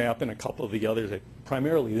this map and a couple of the others,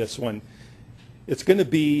 primarily this one, it's going to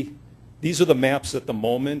be These are the maps at the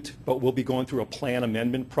moment, but we'll be going through a plan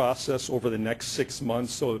amendment process over the next 6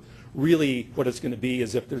 months. So really what it's going to be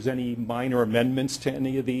is if there's any minor amendments to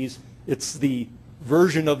any of these, it's the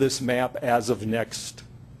version of this map as of next,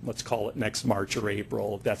 let's call it next March or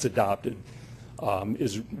April, if that's adopted,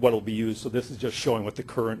 is what will be used. So this is just showing what the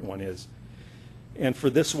current one is. And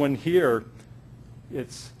for this one here,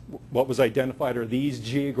 it's what was identified are these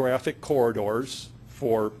geographic corridors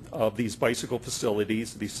for these bicycle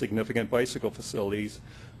facilities, these significant bicycle facilities,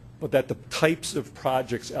 but that the types of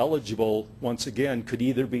projects eligible, once again, could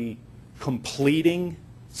either be completing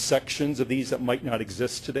sections of these that might not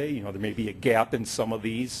exist today. You know, there may be a gap in some of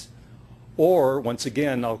these, or once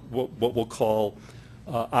again, what we'll call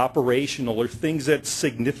operational, or things that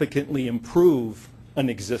significantly improve an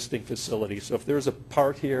existing facility. So if there's a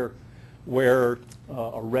part here where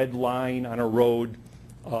a red line on a road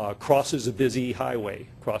crosses a busy highway,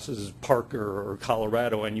 crosses Parker or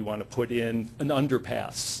Colorado, and you want to put in an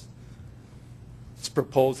underpass, it's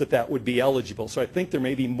proposed that that would be eligible. So I think there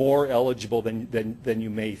may be more eligible than you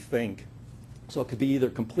may think. So it could be either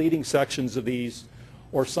completing sections of these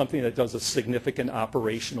or something that does a significant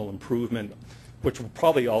operational improvement, which will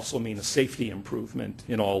probably also mean a safety improvement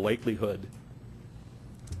in all likelihood.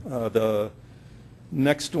 The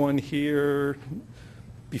next one here,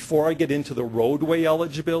 before I get into the roadway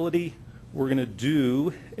eligibility, we're going to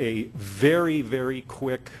do a very, very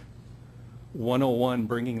quick 101,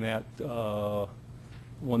 bringing that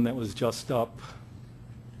one that was just up.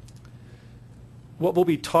 What we'll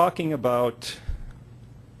be talking about,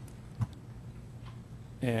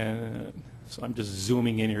 and so I'm just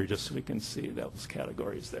zooming in here just so we can see those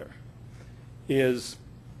categories there, is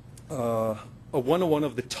a 101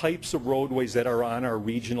 of the types of roadways that are on our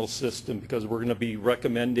regional system, because we're going to be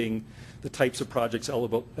recommending the types of projects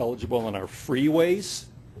eligible on our freeways,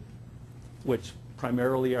 which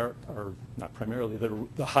primarily are not primarily,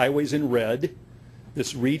 the highways in red.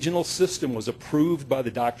 This regional system was approved by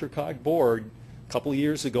the DRCOG board a couple of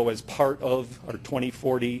years ago as part of our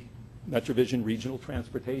 2040 MetroVision Regional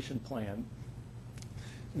Transportation Plan.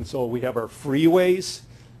 And so we have our freeways,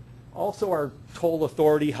 also our toll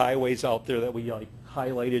authority highways out there that we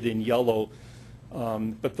highlighted in yellow,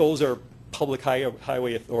 but those are public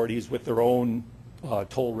highway authorities with their own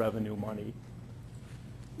toll revenue money.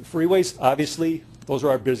 Freeways, obviously, those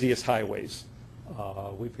are our busiest highways.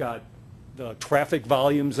 We've got the traffic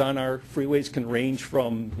volumes on our freeways can range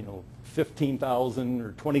from 15,000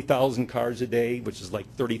 or 20,000 cars a day, which is like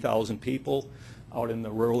 30,000 people out in the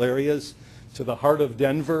rural areas, to the heart of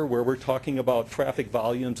Denver, where we're talking about traffic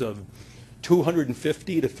volumes of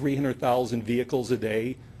 250 to 300,000 vehicles a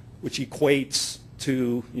day, which equates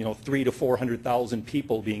to 300,000 to 400,000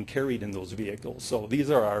 people being carried in those vehicles. So these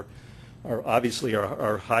are obviously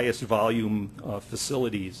our highest volume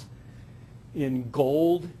facilities. In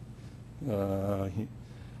gold are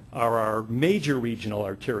our major regional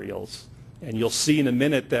arterials, and you'll see in a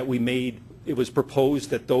minute that it was proposed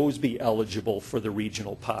that those be eligible for the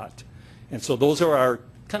regional pot. And so those are our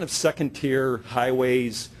kind of second-tier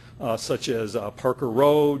highways, such as Parker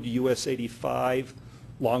Road, US 85,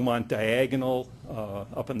 Longmont Diagonal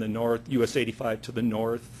up in the north, US 85 to the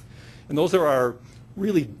north. And those are our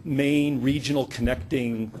really main regional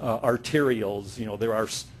connecting arterials. There are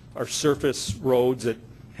our surface roads that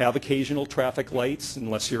have occasional traffic lights,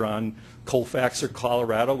 unless you're on Colfax or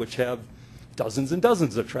Colorado, which have dozens and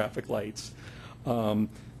dozens of traffic lights.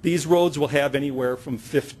 These roads will have anywhere from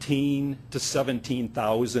 15 to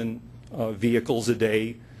 17,000 vehicles a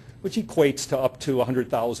day, which equates to up to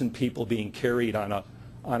 100,000 people being carried on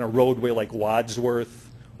a roadway like Wadsworth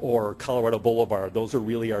or Colorado Boulevard. Those are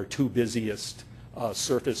really our two busiest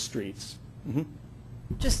surface streets. Mm-hmm.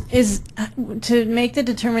 Just to make the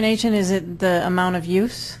determination, is it the amount of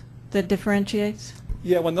use that differentiates?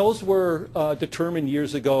 Yeah, when those were determined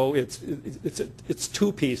years ago, it's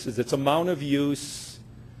two pieces. It's amount of use.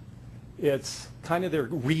 It's kind of their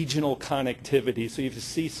regional connectivity. So if you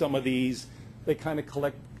see some of these, they kind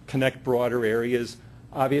of connect broader areas.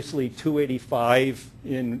 Obviously, 285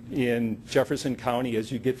 in Jefferson County,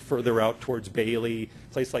 as you get further out towards Bailey,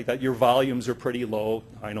 place like that, your volumes are pretty low.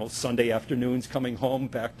 I know Sunday afternoons coming home,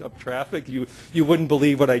 backed up traffic, you wouldn't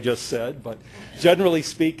believe what I just said, but generally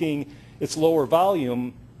speaking, it's lower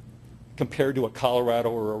volume compared to a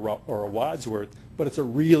Colorado or a Wadsworth, but it's a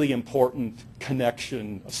really important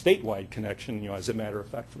connection, a statewide connection, as a matter of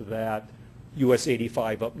fact, for that, US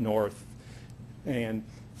 85 up north. And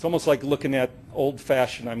it's almost like looking at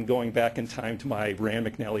old-fashioned, I'm going back in time to my Rand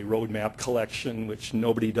McNally road map collection, which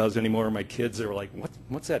nobody does anymore. My kids are like,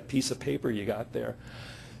 what's that piece of paper you got there?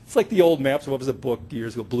 It's like the old maps. What was the book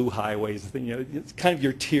years ago? Blue Highways. You know, it's kind of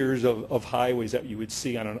your tiers of highways that you would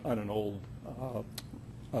see on an old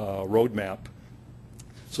road map.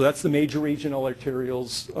 So that's the major regional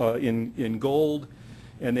arterials in gold,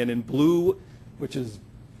 and then in blue, which is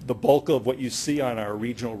the bulk of what you see on our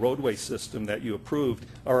regional roadway system that you approved,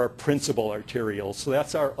 are our principal arterials. So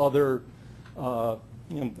that's our other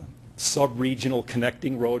sub-regional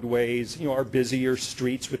connecting roadways, our busier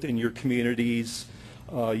streets within your communities.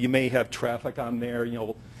 You may have traffic on there,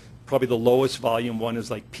 probably the lowest volume one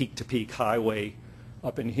is like peak-to-peak highway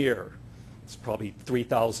up in here. It's probably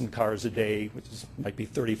 3,000 cars a day, which might be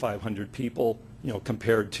 3,500 people,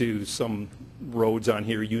 compared to some roads on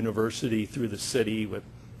here, University through the city with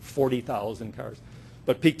 40,000 cars.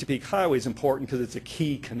 But peak-to-peak highway is important because it's a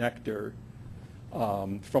key connector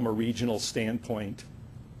from a regional standpoint.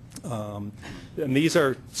 And these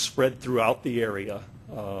are spread throughout the area,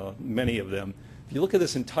 many of them. If you look at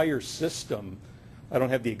this entire system, I don't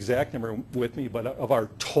have the exact number with me, but of our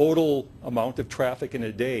total amount of traffic in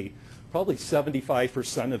a day, probably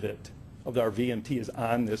 75% of it, of our VMT, is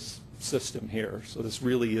on this system here. So this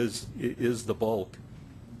really is the bulk.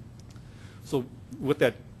 So with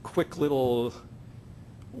that quick little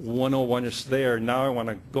 101-ish there, now I want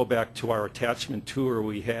to go back to our attachment tour.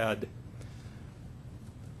 We had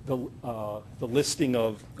the listing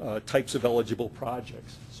of types of eligible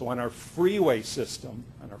projects. So on our freeway system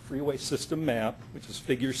map, which is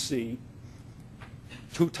figure C,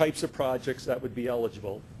 2 types of projects that would be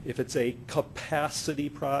eligible. If it's a capacity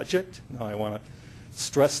project, now I want to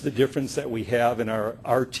stress the difference that we have in our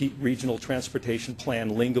RT, Regional Transportation Plan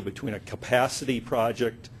lingo, between a capacity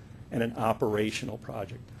project and an operational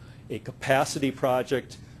project. A capacity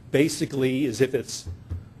project basically is if it's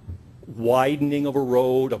widening of a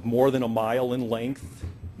road of more than a mile in length,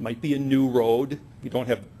 might be a new road. We don't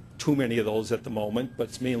have too many of those at the moment, but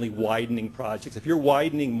it's mainly widening projects. If you're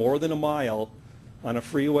widening more than a mile on a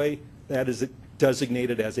freeway, that is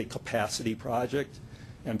designated as a capacity project.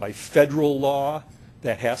 And by federal law,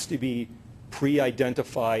 that has to be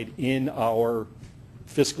pre-identified in our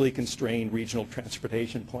fiscally constrained regional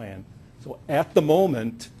transportation plan. So at the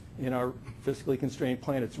moment, in our fiscally constrained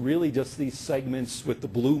plan, it's really just these segments with the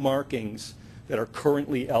blue markings that are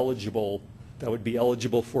currently eligible, that would be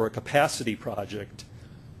eligible for a capacity project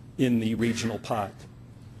in the regional pot.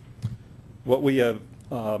 What we have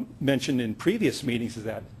mentioned in previous meetings is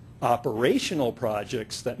that operational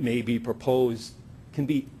projects that may be proposed can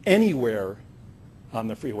be anywhere on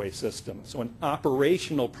the freeway system. So an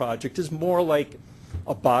operational project is more like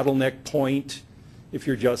a bottleneck point if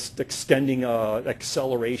you're just extending an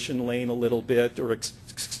acceleration lane a little bit, or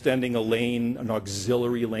extending a lane, an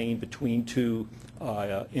auxiliary lane between 2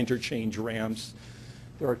 interchange ramps.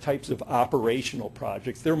 There are types of operational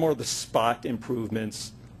projects. They're more the spot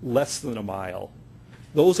improvements, less than a mile.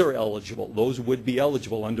 Those are eligible. Those would be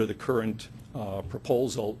eligible under the current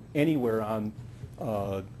proposal anywhere on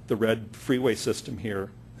the red freeway system here.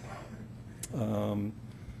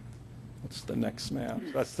 What's the next map?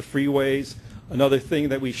 That's the freeways. Another thing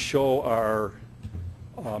that we show are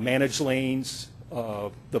managed lanes,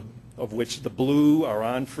 of which the blue are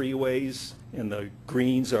on freeways and the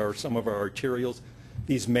greens are some of our arterials.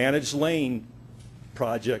 These managed lane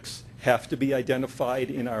projects have to be identified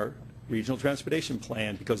in our regional transportation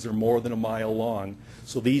plan because they're more than a mile long.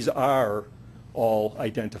 So these are all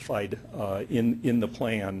identified in the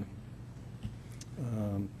plan.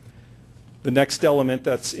 The next element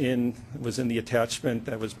was in the attachment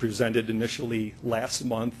that was presented initially last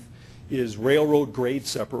month is railroad grade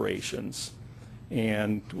separations.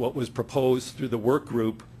 And what was proposed through the work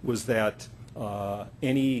group was that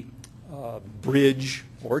any bridge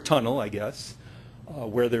or tunnel, I guess,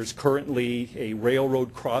 where there's currently a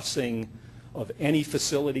railroad crossing of any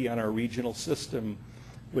facility on our regional system,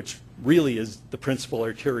 which really is the principal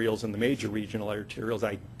arterials and the major regional arterials.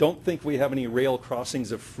 I don't think we have any rail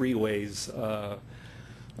crossings of freeways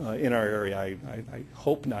in our area. I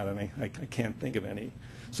hope not, and I can't think of any.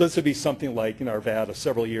 So this would be something like in Arvada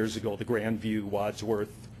several years ago, the Grandview,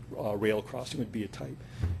 Wadsworth rail crossing would be a type.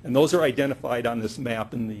 And those are identified on this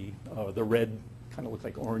map in the red, kind of looks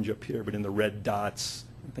like orange up here, but in the red dots,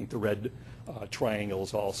 I think the red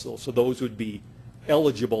triangles also. So those would be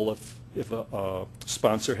eligible if a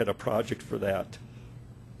sponsor had a project for that.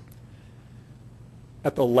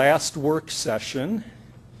 At the last work session,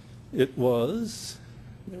 it was,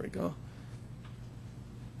 there we go,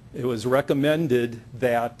 it was recommended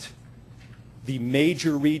that the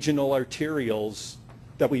major regional arterials,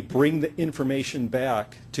 that we bring the information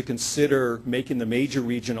back to consider making the major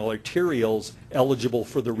regional arterials eligible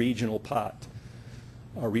for the regional pot.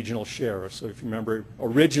 regional share. So if you remember,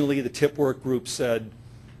 originally the TIP work group said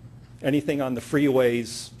anything on the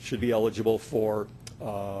freeways should be eligible for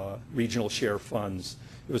regional share funds.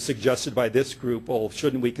 It was suggested by this group, well,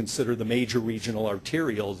 shouldn't we consider the major regional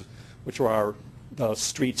arterials, which are the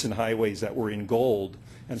streets and highways that were in gold?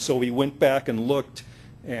 And so we went back and looked,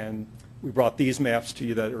 and we brought these maps to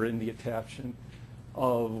you that are in the attachment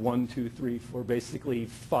of 1, 2, 3, 4, basically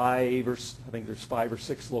I think there's 5 or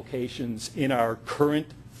 6 locations in our current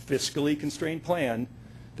fiscally constrained plan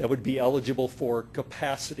that would be eligible for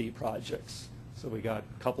capacity projects. So we got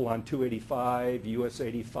a couple on 285, US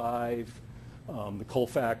 85, the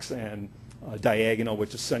Colfax and Diagonal,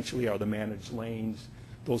 which essentially are the managed lanes.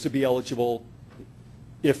 Those would be eligible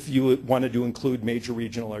if you wanted to include major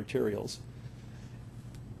regional arterials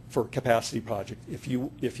for capacity project. If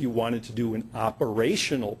you wanted to do an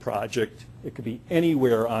operational project, it could be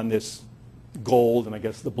anywhere on this gold, and I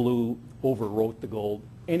guess the blue overwrote the gold,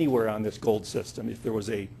 anywhere on this gold system. If there was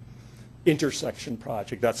a intersection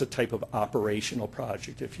project, that's a type of operational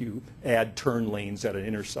project. If you add turn lanes at an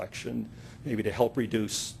intersection, maybe to help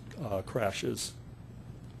reduce crashes.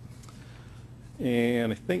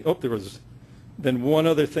 And I think, there was then one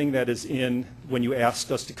other thing that is in when you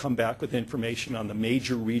asked us to come back with information on the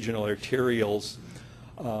major regional arterials.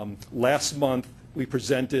 Last month we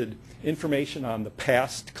presented information on the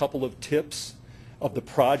past couple of TIPs of the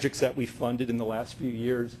projects that we funded in the last few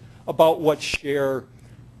years, about what share,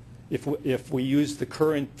 if we use the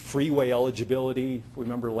current freeway eligibility.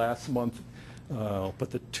 Remember last month,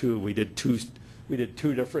 but we did two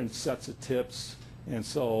different sets of TIPs. And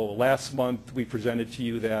so last month we presented to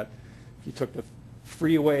you that you took the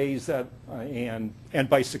freeways that and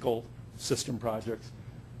bicycle system projects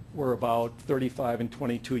were about 35 and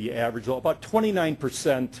 22. You average about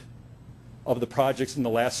 29% of the projects in the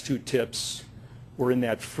last 2 TIPs were in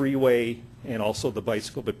that freeway and also the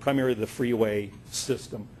bicycle, but primarily the freeway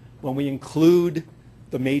system. When we include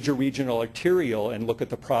the major regional arterial and look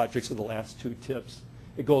at the projects of the last 2 TIPs,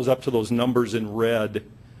 it goes up to those numbers in red,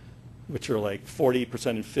 which are like 40%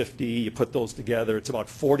 and 50. You put those together, it's about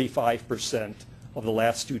 45% of the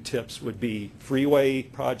last 2 TIPs would be freeway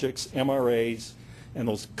projects, MRAs, and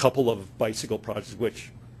those couple of bicycle projects, which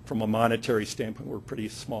from a monetary standpoint were pretty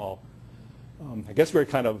small. I guess we're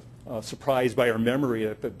kind of surprised by our memory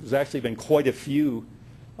that there's actually been quite a few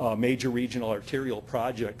major regional arterial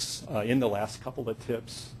projects in the last couple of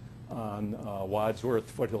TIPs on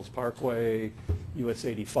Wadsworth, Foothills Parkway, US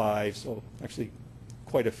 85, so actually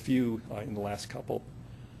quite a few in the last couple.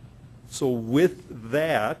 So with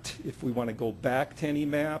that, if we want to go back to any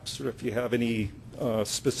maps, or if you have any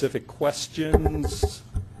specific questions.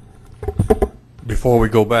 Before we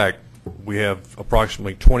go back, we have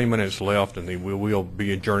approximately 20 minutes left, and then we'll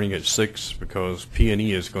be adjourning at 6 because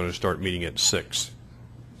P&E is going to start meeting at 6.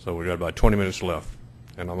 So we've got about 20 minutes left.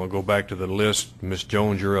 And I'm going to go back to the list. Ms.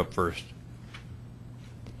 Jones, you're up first.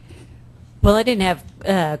 Well, I didn't have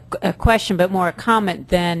a question, but more a comment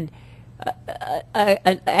then.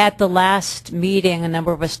 At the last meeting, a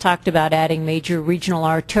number of us talked about adding major regional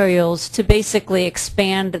arterials to basically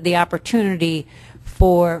expand the opportunity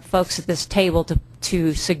for folks at this table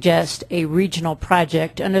to suggest a regional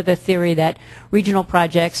project under the theory that regional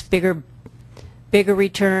projects, bigger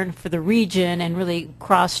return for the region and really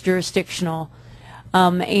cross-jurisdictional.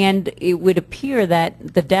 And it would appear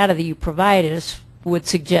that the data that you provided us would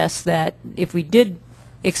suggest that if we did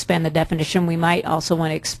expand the definition, we might also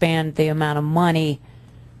want to expand the amount of money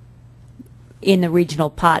in the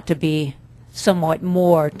regional pot to be somewhat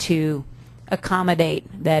more to accommodate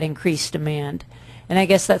that increased demand. And I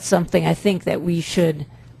guess that's something I think that we should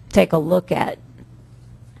take a look at.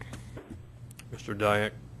 Mr.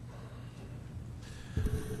 Dyack.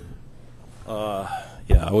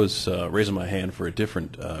 Yeah, I was raising my hand for a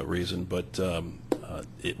different reason, but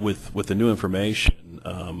with the new information,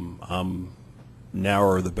 I'm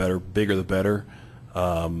narrower the better, bigger the better.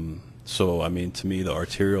 So I mean, to me, the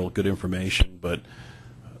arterial, good information, but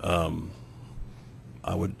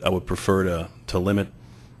I would prefer to limit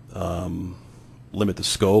the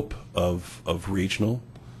scope of regional,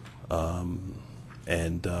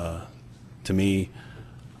 and to me,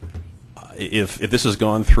 if this has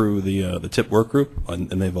gone through the TIP work group and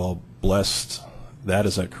they've all blessed that,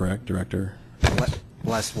 is that correct, Director?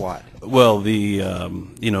 Blessed what? Well, the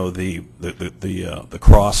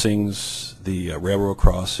crossings, the railroad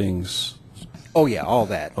crossings. Oh yeah, all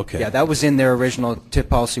that. Okay. Yeah, that was in their original TIP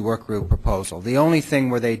policy work group proposal. The only thing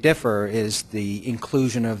where they differ is the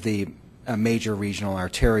inclusion of the major regional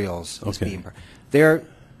arterials. Okay.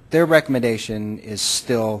 Their recommendation is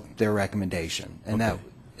still their recommendation, and okay.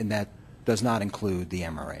 that does not include the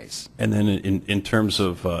MRAs. And then in terms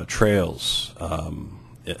of trails,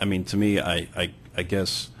 I mean, to me, I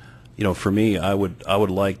guess, you know, for me, I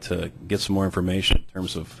would like to get some more information in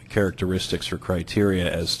terms of characteristics or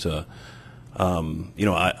criteria as to, you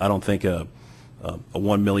know, I don't think a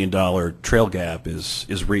 $1 million trail gap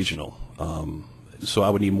is regional. So I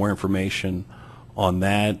would need more information on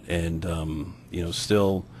that, and you know,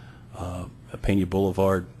 still Peña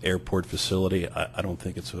Boulevard Airport facility, I don't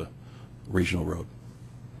think it's a regional road.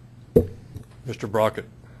 Mr. Brockett.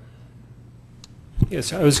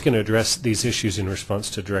 Yes, I was going to address these issues in response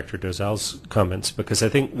to Director Dozal's comments, because I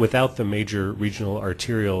think without the major regional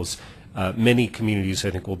arterials, many communities,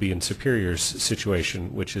 I think, will be in Superior's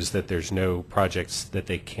situation, which is that there's no projects that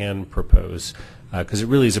they can propose, because it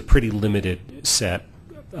really is a pretty limited set,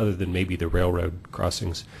 other than maybe the railroad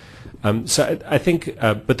crossings. So I think,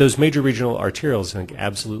 but those major regional arterials, I think,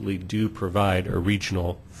 absolutely do provide a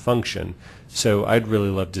regional function. So I'd really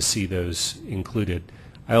love to see those included.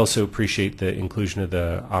 I also appreciate the inclusion of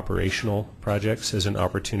the operational projects as an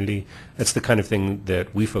opportunity. That's the kind of thing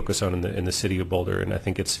that we focus on in the city of Boulder, and I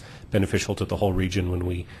think it's beneficial to the whole region when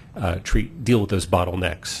we deal with those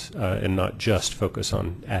bottlenecks and not just focus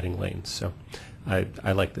on adding lanes. So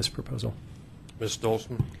I like this proposal. Ms.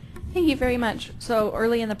 Stolzman. Thank you very much. So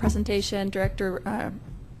early in the presentation, Director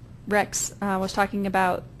Rex was talking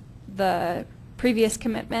about the previous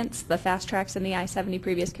commitments, the fast tracks and the I-70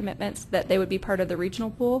 previous commitments, that they would be part of the regional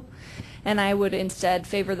pool. And I would instead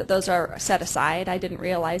favor that those are set aside. I didn't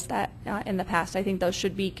realize that in the past. I think those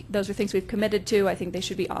are things we've committed to. I think they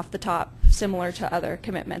should be off the top, similar to other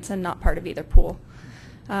commitments, and not part of either pool.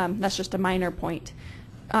 That's just a minor point.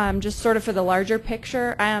 Just sort of for the larger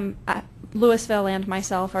picture, Louisville and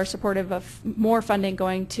myself are supportive of more funding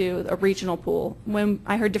going to a regional pool. When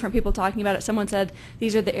I heard different people talking about it, someone said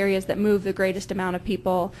these are the areas that move the greatest amount of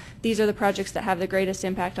people. These are the projects that have the greatest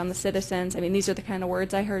impact on the citizens. I mean, these are the kind of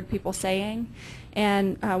words I heard people saying.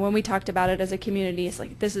 And when we talked about it as a community, it's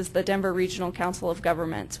like, this is the Denver Regional Council of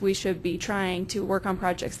Governments. We should be trying to work on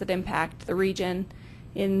projects that impact the region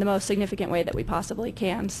in the most significant way that we possibly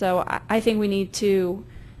can. So I think we need to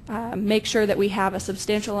make sure that we have a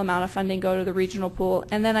substantial amount of funding go to the regional pool,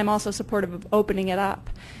 and then I'm also supportive of opening it up.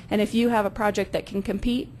 And if you have a project that can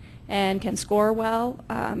compete and can score well,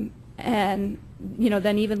 and you know,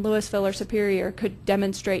 then even Louisville or Superior could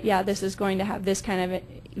demonstrate, yeah, this is going to have this kind of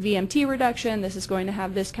VMT reduction, this is going to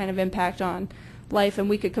have this kind of impact on life, and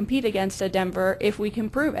we could compete against a Denver if we can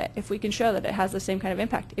prove it, if we can show that it has the same kind of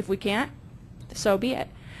impact. If we can't, so be it.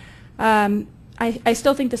 I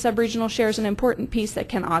still think the sub-regional share is an important piece that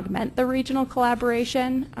can augment the regional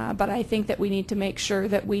collaboration, but I think that we need to make sure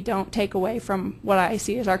that we don't take away from what I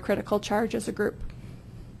see as our critical charge as a group.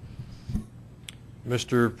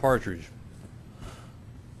 Mr. Partridge.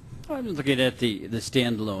 I'm looking at the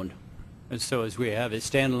standalone. And so as we have it,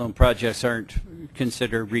 standalone projects aren't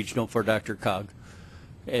considered regional for DRCOG.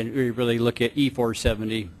 And we really look at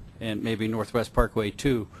E470 and maybe Northwest Parkway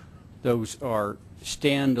 2. Those are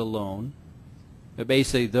standalone. But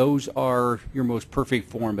basically, those are your most perfect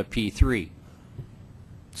form of P3.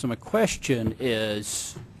 So my question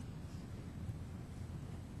is,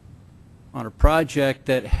 on a project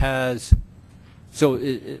that has, so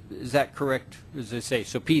is that correct, as I say?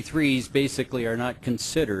 So P3s basically are not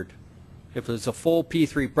considered. If it's a full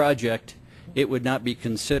P3 project, it would not be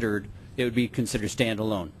considered, it would be considered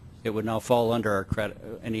standalone. It would now fall under our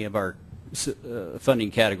any of our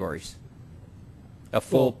funding categories. A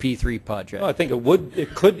full P3 project. Well, I think it would.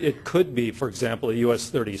 It could be. For example, a US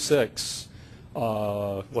 36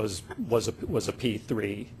 was a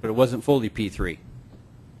P3, but it wasn't fully P3.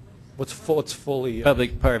 What's full? It's fully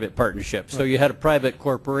public-private partnership. So you had a private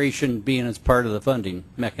corporation being as part of the funding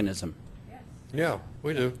mechanism. Yeah,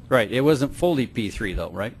 we do. Right. It wasn't fully P3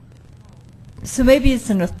 though, right? So maybe it's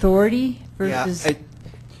an authority versus. Yeah,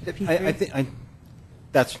 I think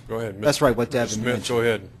that's. Go ahead. That's right. What Devin Smith, mentioned. go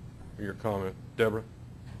ahead. Your comment, Deborah.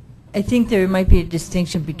 I think there might be a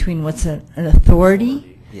distinction between what's an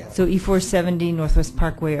authority. Yeah. So E470, Northwest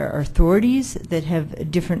Parkway are authorities that have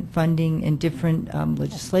different funding and different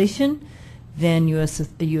legislation than US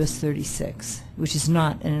 36, which is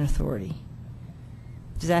not an authority.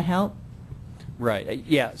 Does that help? Right.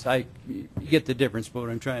 Yes, I get the difference, but what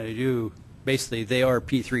I'm trying to do, basically, they are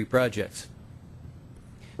P3 projects.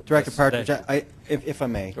 Director Partridge, if I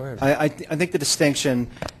may, go ahead. I think the distinction,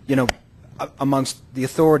 you know, amongst the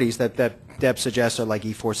authorities that Deb suggests are like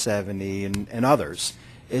E470 and others,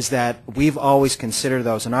 is that we've always considered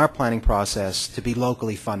those in our planning process to be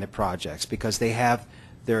locally funded projects because they have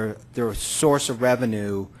their source of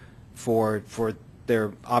revenue for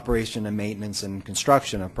their operation and maintenance and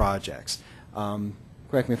construction of projects.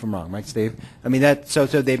 Correct me if I'm wrong, right, Steve? I mean, so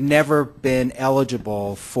they've never been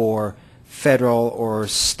eligible for federal or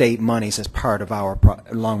state monies as part of our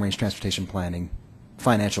long-range transportation planning,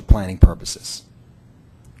 financial planning purposes.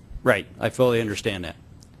 Right. I fully understand that.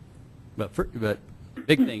 But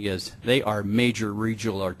big thing is they are major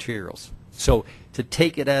regional arterials. So to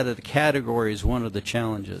take it out of the category is one of the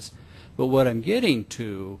challenges. But what I'm getting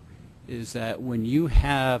to is that when you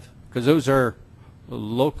have, because those are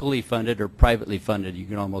locally funded or privately funded, you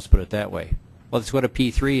can almost put it that way. Well, that's what a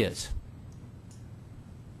P3 is.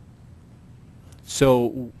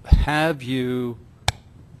 So how do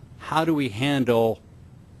we handle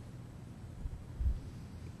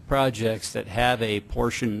projects that have a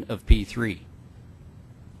portion of P3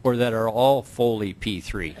 or that are all fully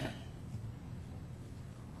P3?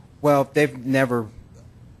 Well, they've never,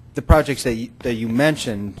 the projects that you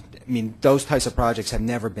mentioned, I mean, those types of projects have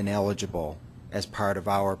never been eligible as part of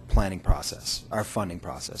our planning process, our funding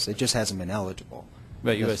process. It just hasn't been eligible.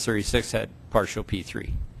 But US 36 had partial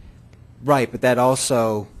P3. Right, but that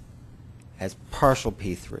also has partial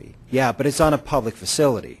P3. Yeah, but it's on a public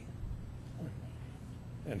facility.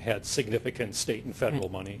 And had significant state and federal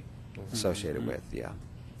money associated with, yeah.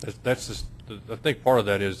 That's just, I think part of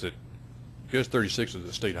that is that US 36 is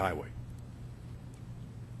a state highway.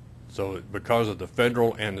 So because of the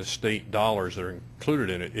federal and the state dollars that are included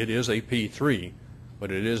in it, it is a P3,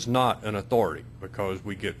 but it is not an authority because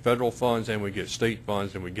we get federal funds and we get state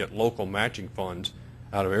funds and we get local matching funds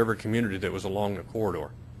out of every community that was along the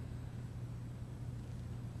corridor.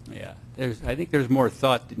 Yeah, I think there's more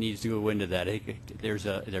thought that needs to go into that. There's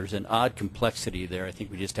an odd complexity there. I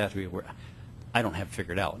think we just have to be aware. I don't have it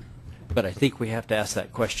figured out, but I think we have to ask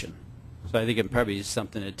that question. So I think it probably is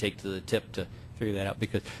something to take to the tip to figure that out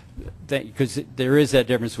because there is that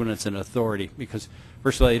difference when it's an authority because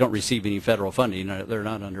first of all, they don't receive any federal funding. They're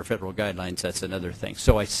not under federal guidelines. That's another thing.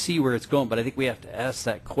 So I see where it's going, but I think we have to ask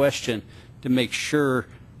that question to make sure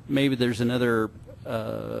maybe there's another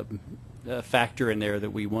factor in there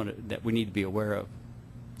that we need to be aware of.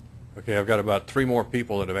 Okay, I've got about 3 more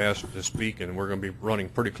people that have asked to speak, and we're going to be running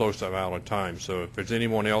pretty close to out of time. So if there's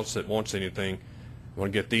anyone else that wants anything, I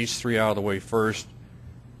want to get these 3 out of the way first.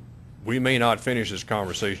 We may not finish this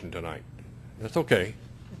conversation tonight. That's okay.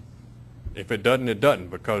 If it doesn't, it doesn't,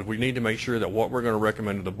 because we need to make sure that what we're going to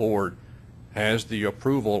recommend to the board has the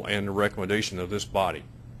approval and the recommendation of this body.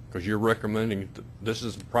 Because you're recommending, this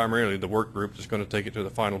is primarily the work group that's going to take it to the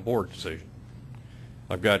final board decision.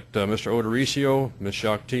 I've got Mr. Odoricio, Ms.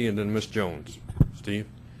 Shakti, and then Ms. Jones. Steve?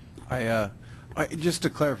 Just a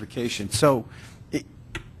clarification. So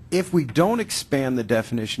if we don't expand the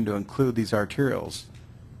definition to include these arterials,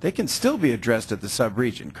 they can still be addressed at the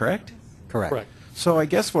sub-region, correct? Correct. So I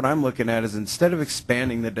guess what I'm looking at is instead of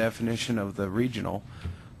expanding the definition of the regional,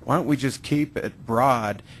 why don't we just keep it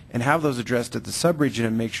broad and have those addressed at the sub-region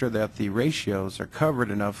and make sure that the ratios are covered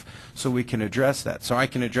enough so we can address that. So I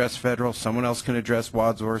can address federal, someone else can address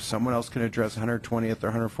Wadsworth, someone else can address 120th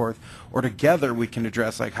or 104th, or together we can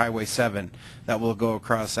address like Highway 7 that will go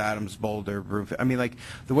across Adams, Boulder, Broomfield. I mean, like,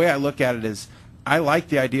 the way I look at it is I like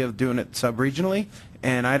the idea of doing it sub-regionally,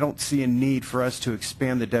 and I don't see a need for us to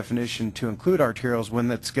expand the definition to include arterials when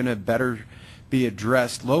that's going to better be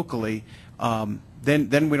addressed locally.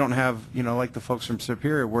 Then we don't have, like the folks from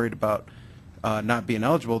Superior worried about not being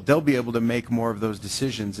eligible. They'll be able to make more of those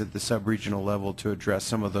decisions at the sub-regional level to address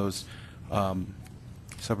some of those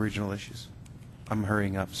sub-regional issues. I'm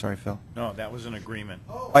hurrying up. Sorry, Phil. No, that was an agreement.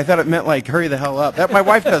 I thought it meant like hurry the hell up. My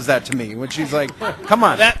wife does that to me when she's like, come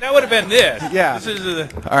on. That would have been this. Yeah. This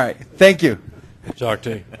is All right. Thank you.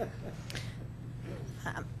 Shakti.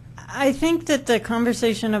 I think that the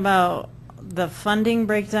conversation about the funding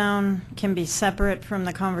breakdown can be separate from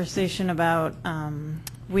the conversation about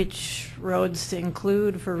which roads to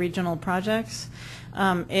include for regional projects.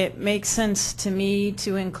 It makes sense to me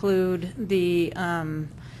to include the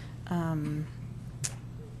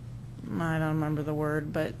I don't remember the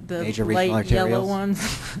word, but the Major light yellow ones.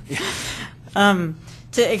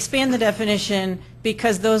 To expand the definition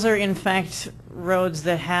because those are in fact roads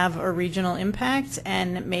that have a regional impact,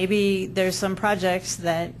 and maybe there's some projects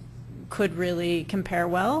that could really compare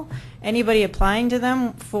well. Anybody applying to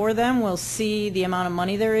them, for them, will see the amount of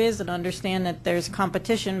money there is and understand that there's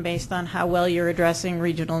competition based on how well you're addressing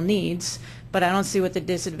regional needs, but I don't see what the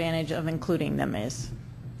disadvantage of including them is.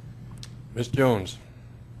 Ms. Jones.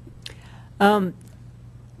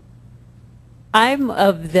 I'm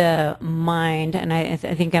of the mind, and I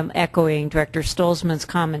think I'm echoing Director Stolzman's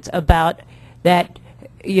comments about that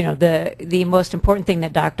you know, the most important thing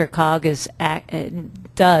that DRCOG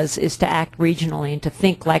does is to act regionally and to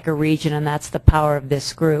think like a region, and that's the power of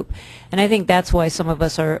this group. And I think that's why some of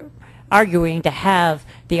us are arguing to have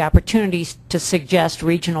the opportunities to suggest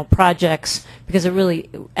regional projects, because it really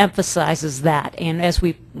emphasizes that. And as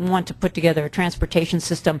we want to put together a transportation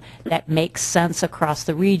system that makes sense across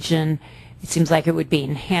the region, it seems like it would be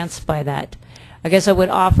enhanced by that. I guess I would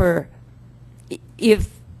offer, if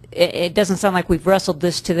it doesn't sound like we've wrestled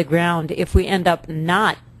this to the ground, if we end up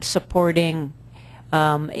not supporting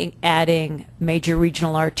adding major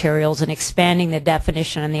regional arterials and expanding the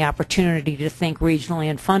definition and the opportunity to think regionally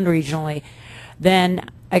and fund regionally, then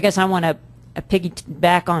I guess I want to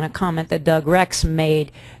piggyback on a comment that Doug Rex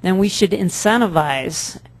made. Then we should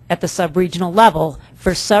incentivize at the sub-regional level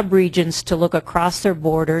for sub-regions to look across their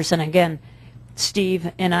borders. And again,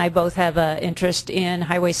 Steve and I both have an interest in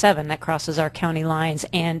Highway 7 that crosses our county lines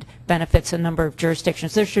and benefits a number of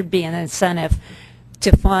jurisdictions. There should be an incentive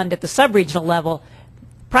to fund at the sub-regional level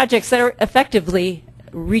projects that are effectively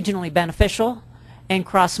regionally beneficial and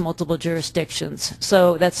cross multiple jurisdictions.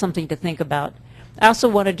 So that's something to think about. I also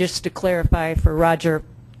wanted just to clarify for Roger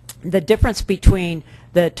the difference between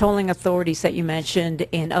the tolling authorities that you mentioned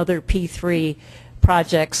and other P3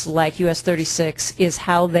 projects like US 36 is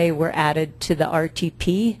how they were added to the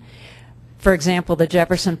RTP. For example, the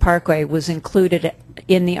Jefferson Parkway was included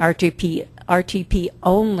in the RTP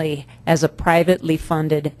only as a privately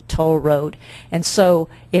funded toll road. And so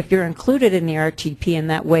if you're included in the RTP in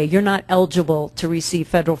that way, you're not eligible to receive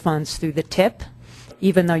federal funds through the TIP,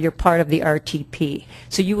 even though you're part of the RTP.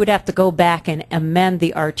 So you would have to go back and amend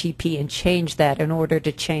the RTP and change that in order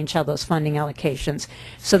to change how those funding allocations.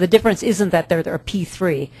 So the difference isn't that they're a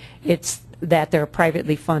P3, it's that they're a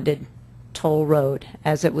privately funded toll road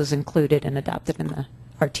as it was included and adopted in the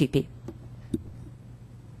RTP.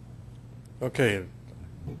 Okay.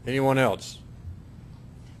 Anyone else?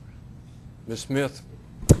 Ms. Smith?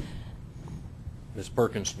 Ms.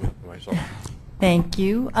 Perkins Smith, myself. Thank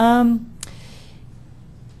you.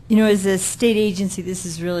 You know, as a state agency, this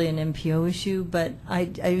is really an MPO issue, but I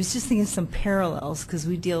was just thinking some parallels because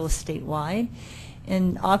we deal with statewide.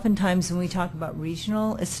 And oftentimes when we talk about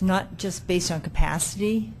regional, it's not just based on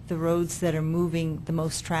capacity, the roads that are moving the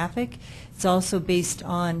most traffic. It's also based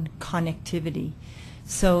on connectivity.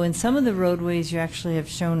 So in some of the roadways you actually have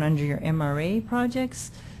shown under your MRA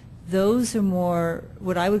projects, those are more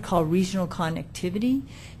what I would call regional connectivity,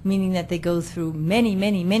 meaning that they go through many,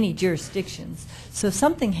 many, many jurisdictions. So if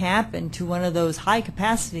something happened to one of those high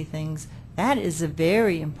capacity things, that is a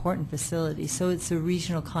very important facility. So it's a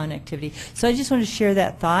regional connectivity. So I just want to share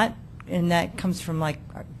that thought, and that comes from like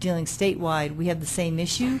dealing statewide. We have the same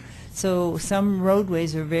issue. So some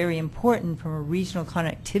roadways are very important from a regional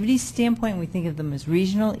connectivity standpoint. We think of them as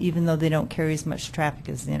regional, even though they don't carry as much traffic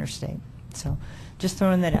as the interstate. So just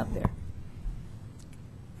throwing that out there.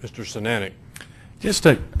 Mr. Sinanek. Just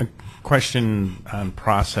a question on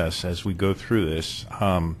process as we go through this.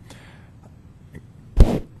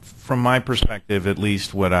 From my perspective, at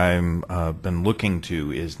least what I've been looking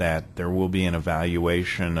to is that there will be an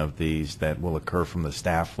evaluation of these that will occur from the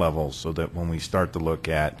staff level, so that when we start to look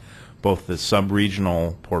at both the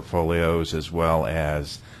sub-regional portfolios as well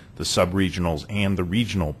as the sub-regionals and the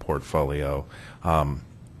regional portfolio,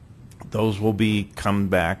 those will be come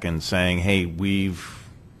back and saying, hey, we've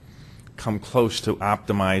come close to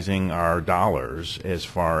optimizing our dollars as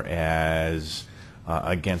far as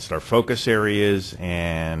against our focus areas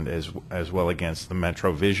and as well against the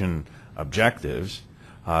Metro Vision objectives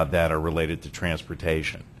that are related to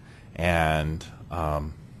transportation. And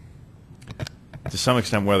to some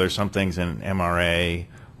extent, whether some things in MRA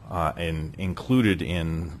and included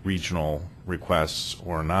in regional requests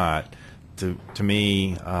or not, to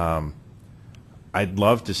me, I'd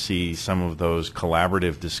love to see some of those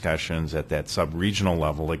collaborative discussions at that sub-regional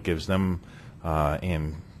level. It gives them,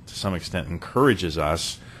 and to some extent encourages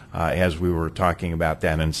us, as we were talking about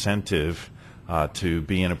that incentive, to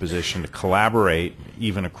be in a position to collaborate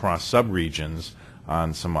even across sub-regions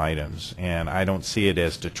on some items. And I don't see it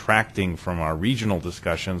as detracting from our regional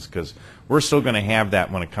discussions, because we're still going to have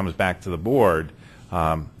that when it comes back to the board.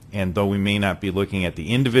 And though we may not be looking at the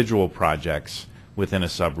individual projects within a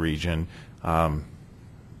sub-region,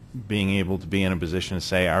 being able to be in a position to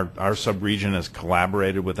say our sub-region has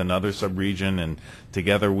collaborated with another sub-region, and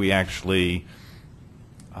together we actually,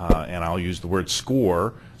 and I'll use the word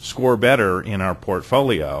score better in our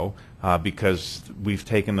portfolio because we've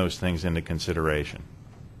taken those things into consideration.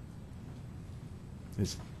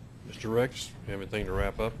 Mr. Rex, you have anything to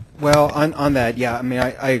wrap up? Well, on that, yeah, I mean,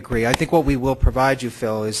 I agree. I think what we will provide you,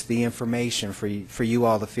 Phil, is the information for you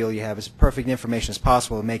all to feel you have as perfect information as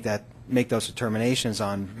possible to make those determinations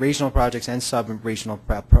on regional projects and sub-regional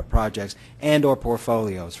projects and or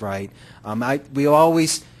portfolios, right? We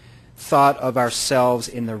always thought of ourselves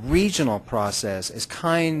in the regional process as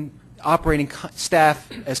operating staff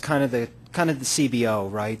as kind of the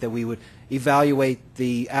CBO, right? That we would evaluate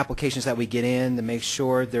the applications that we get in to make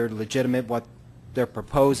sure they're legitimate, what they're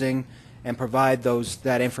proposing, and provide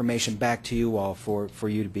that information back to you all for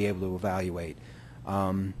you to be able to evaluate.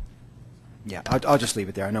 Yeah, I'll just leave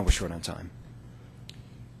it there. I know we're short on time.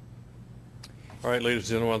 All right, ladies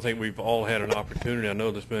and gentlemen, I think we've all had an opportunity. I know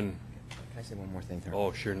there's been... Can I say one more thing, Herb?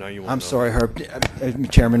 Oh, sure. Now you want I'm to know. sorry, Herb.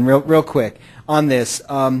 Chairman, real quick on this.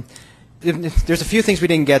 There's a few things we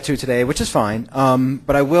didn't get to today, which is fine.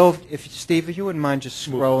 But I will, Steve, if you wouldn't mind just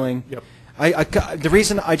scrolling. Yep. The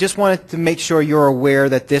reason I just wanted to make sure you're aware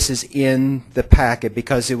that this is in the packet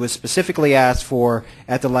because it was specifically asked for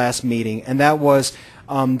at the last meeting, and that was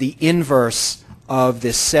the inverse of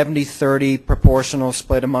this 70-30 proportional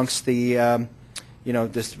split amongst the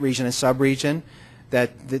this region and sub-region.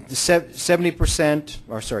 That the 70%,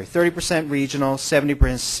 or sorry, 30% regional,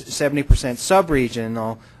 70%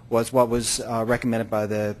 sub-regional was what was recommended by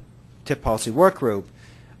the TIP policy work group.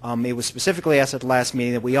 It was specifically asked at the last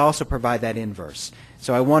meeting that we also provide that inverse.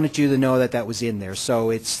 So I wanted you to know that that was in there. So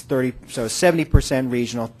it's 70%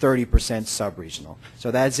 regional, 30% sub-regional. So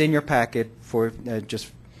that's in your packet for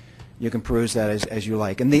just you can peruse that as you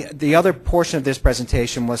like. And the other portion of this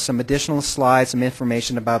presentation was some additional slides, some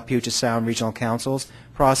information about Puget Sound Regional Council's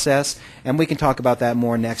process, and we can talk about that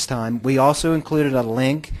more next time. We also included a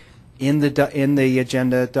link in the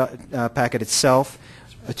agenda packet itself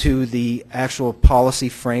to the actual policy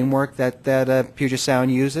framework that Puget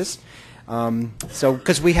Sound uses. So,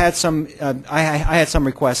 because we had some, I had some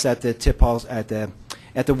requests at the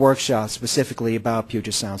at the workshop specifically about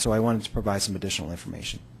Puget Sound, so I wanted to provide some additional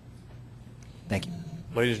information. Thank you.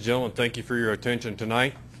 Ladies and gentlemen, thank you for your attention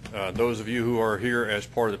tonight. Those of you who are here as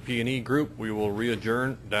part of the P&E group, we will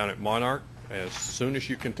re-adjourn down at Monarch as soon as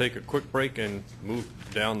you can take a quick break and move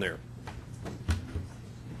down there.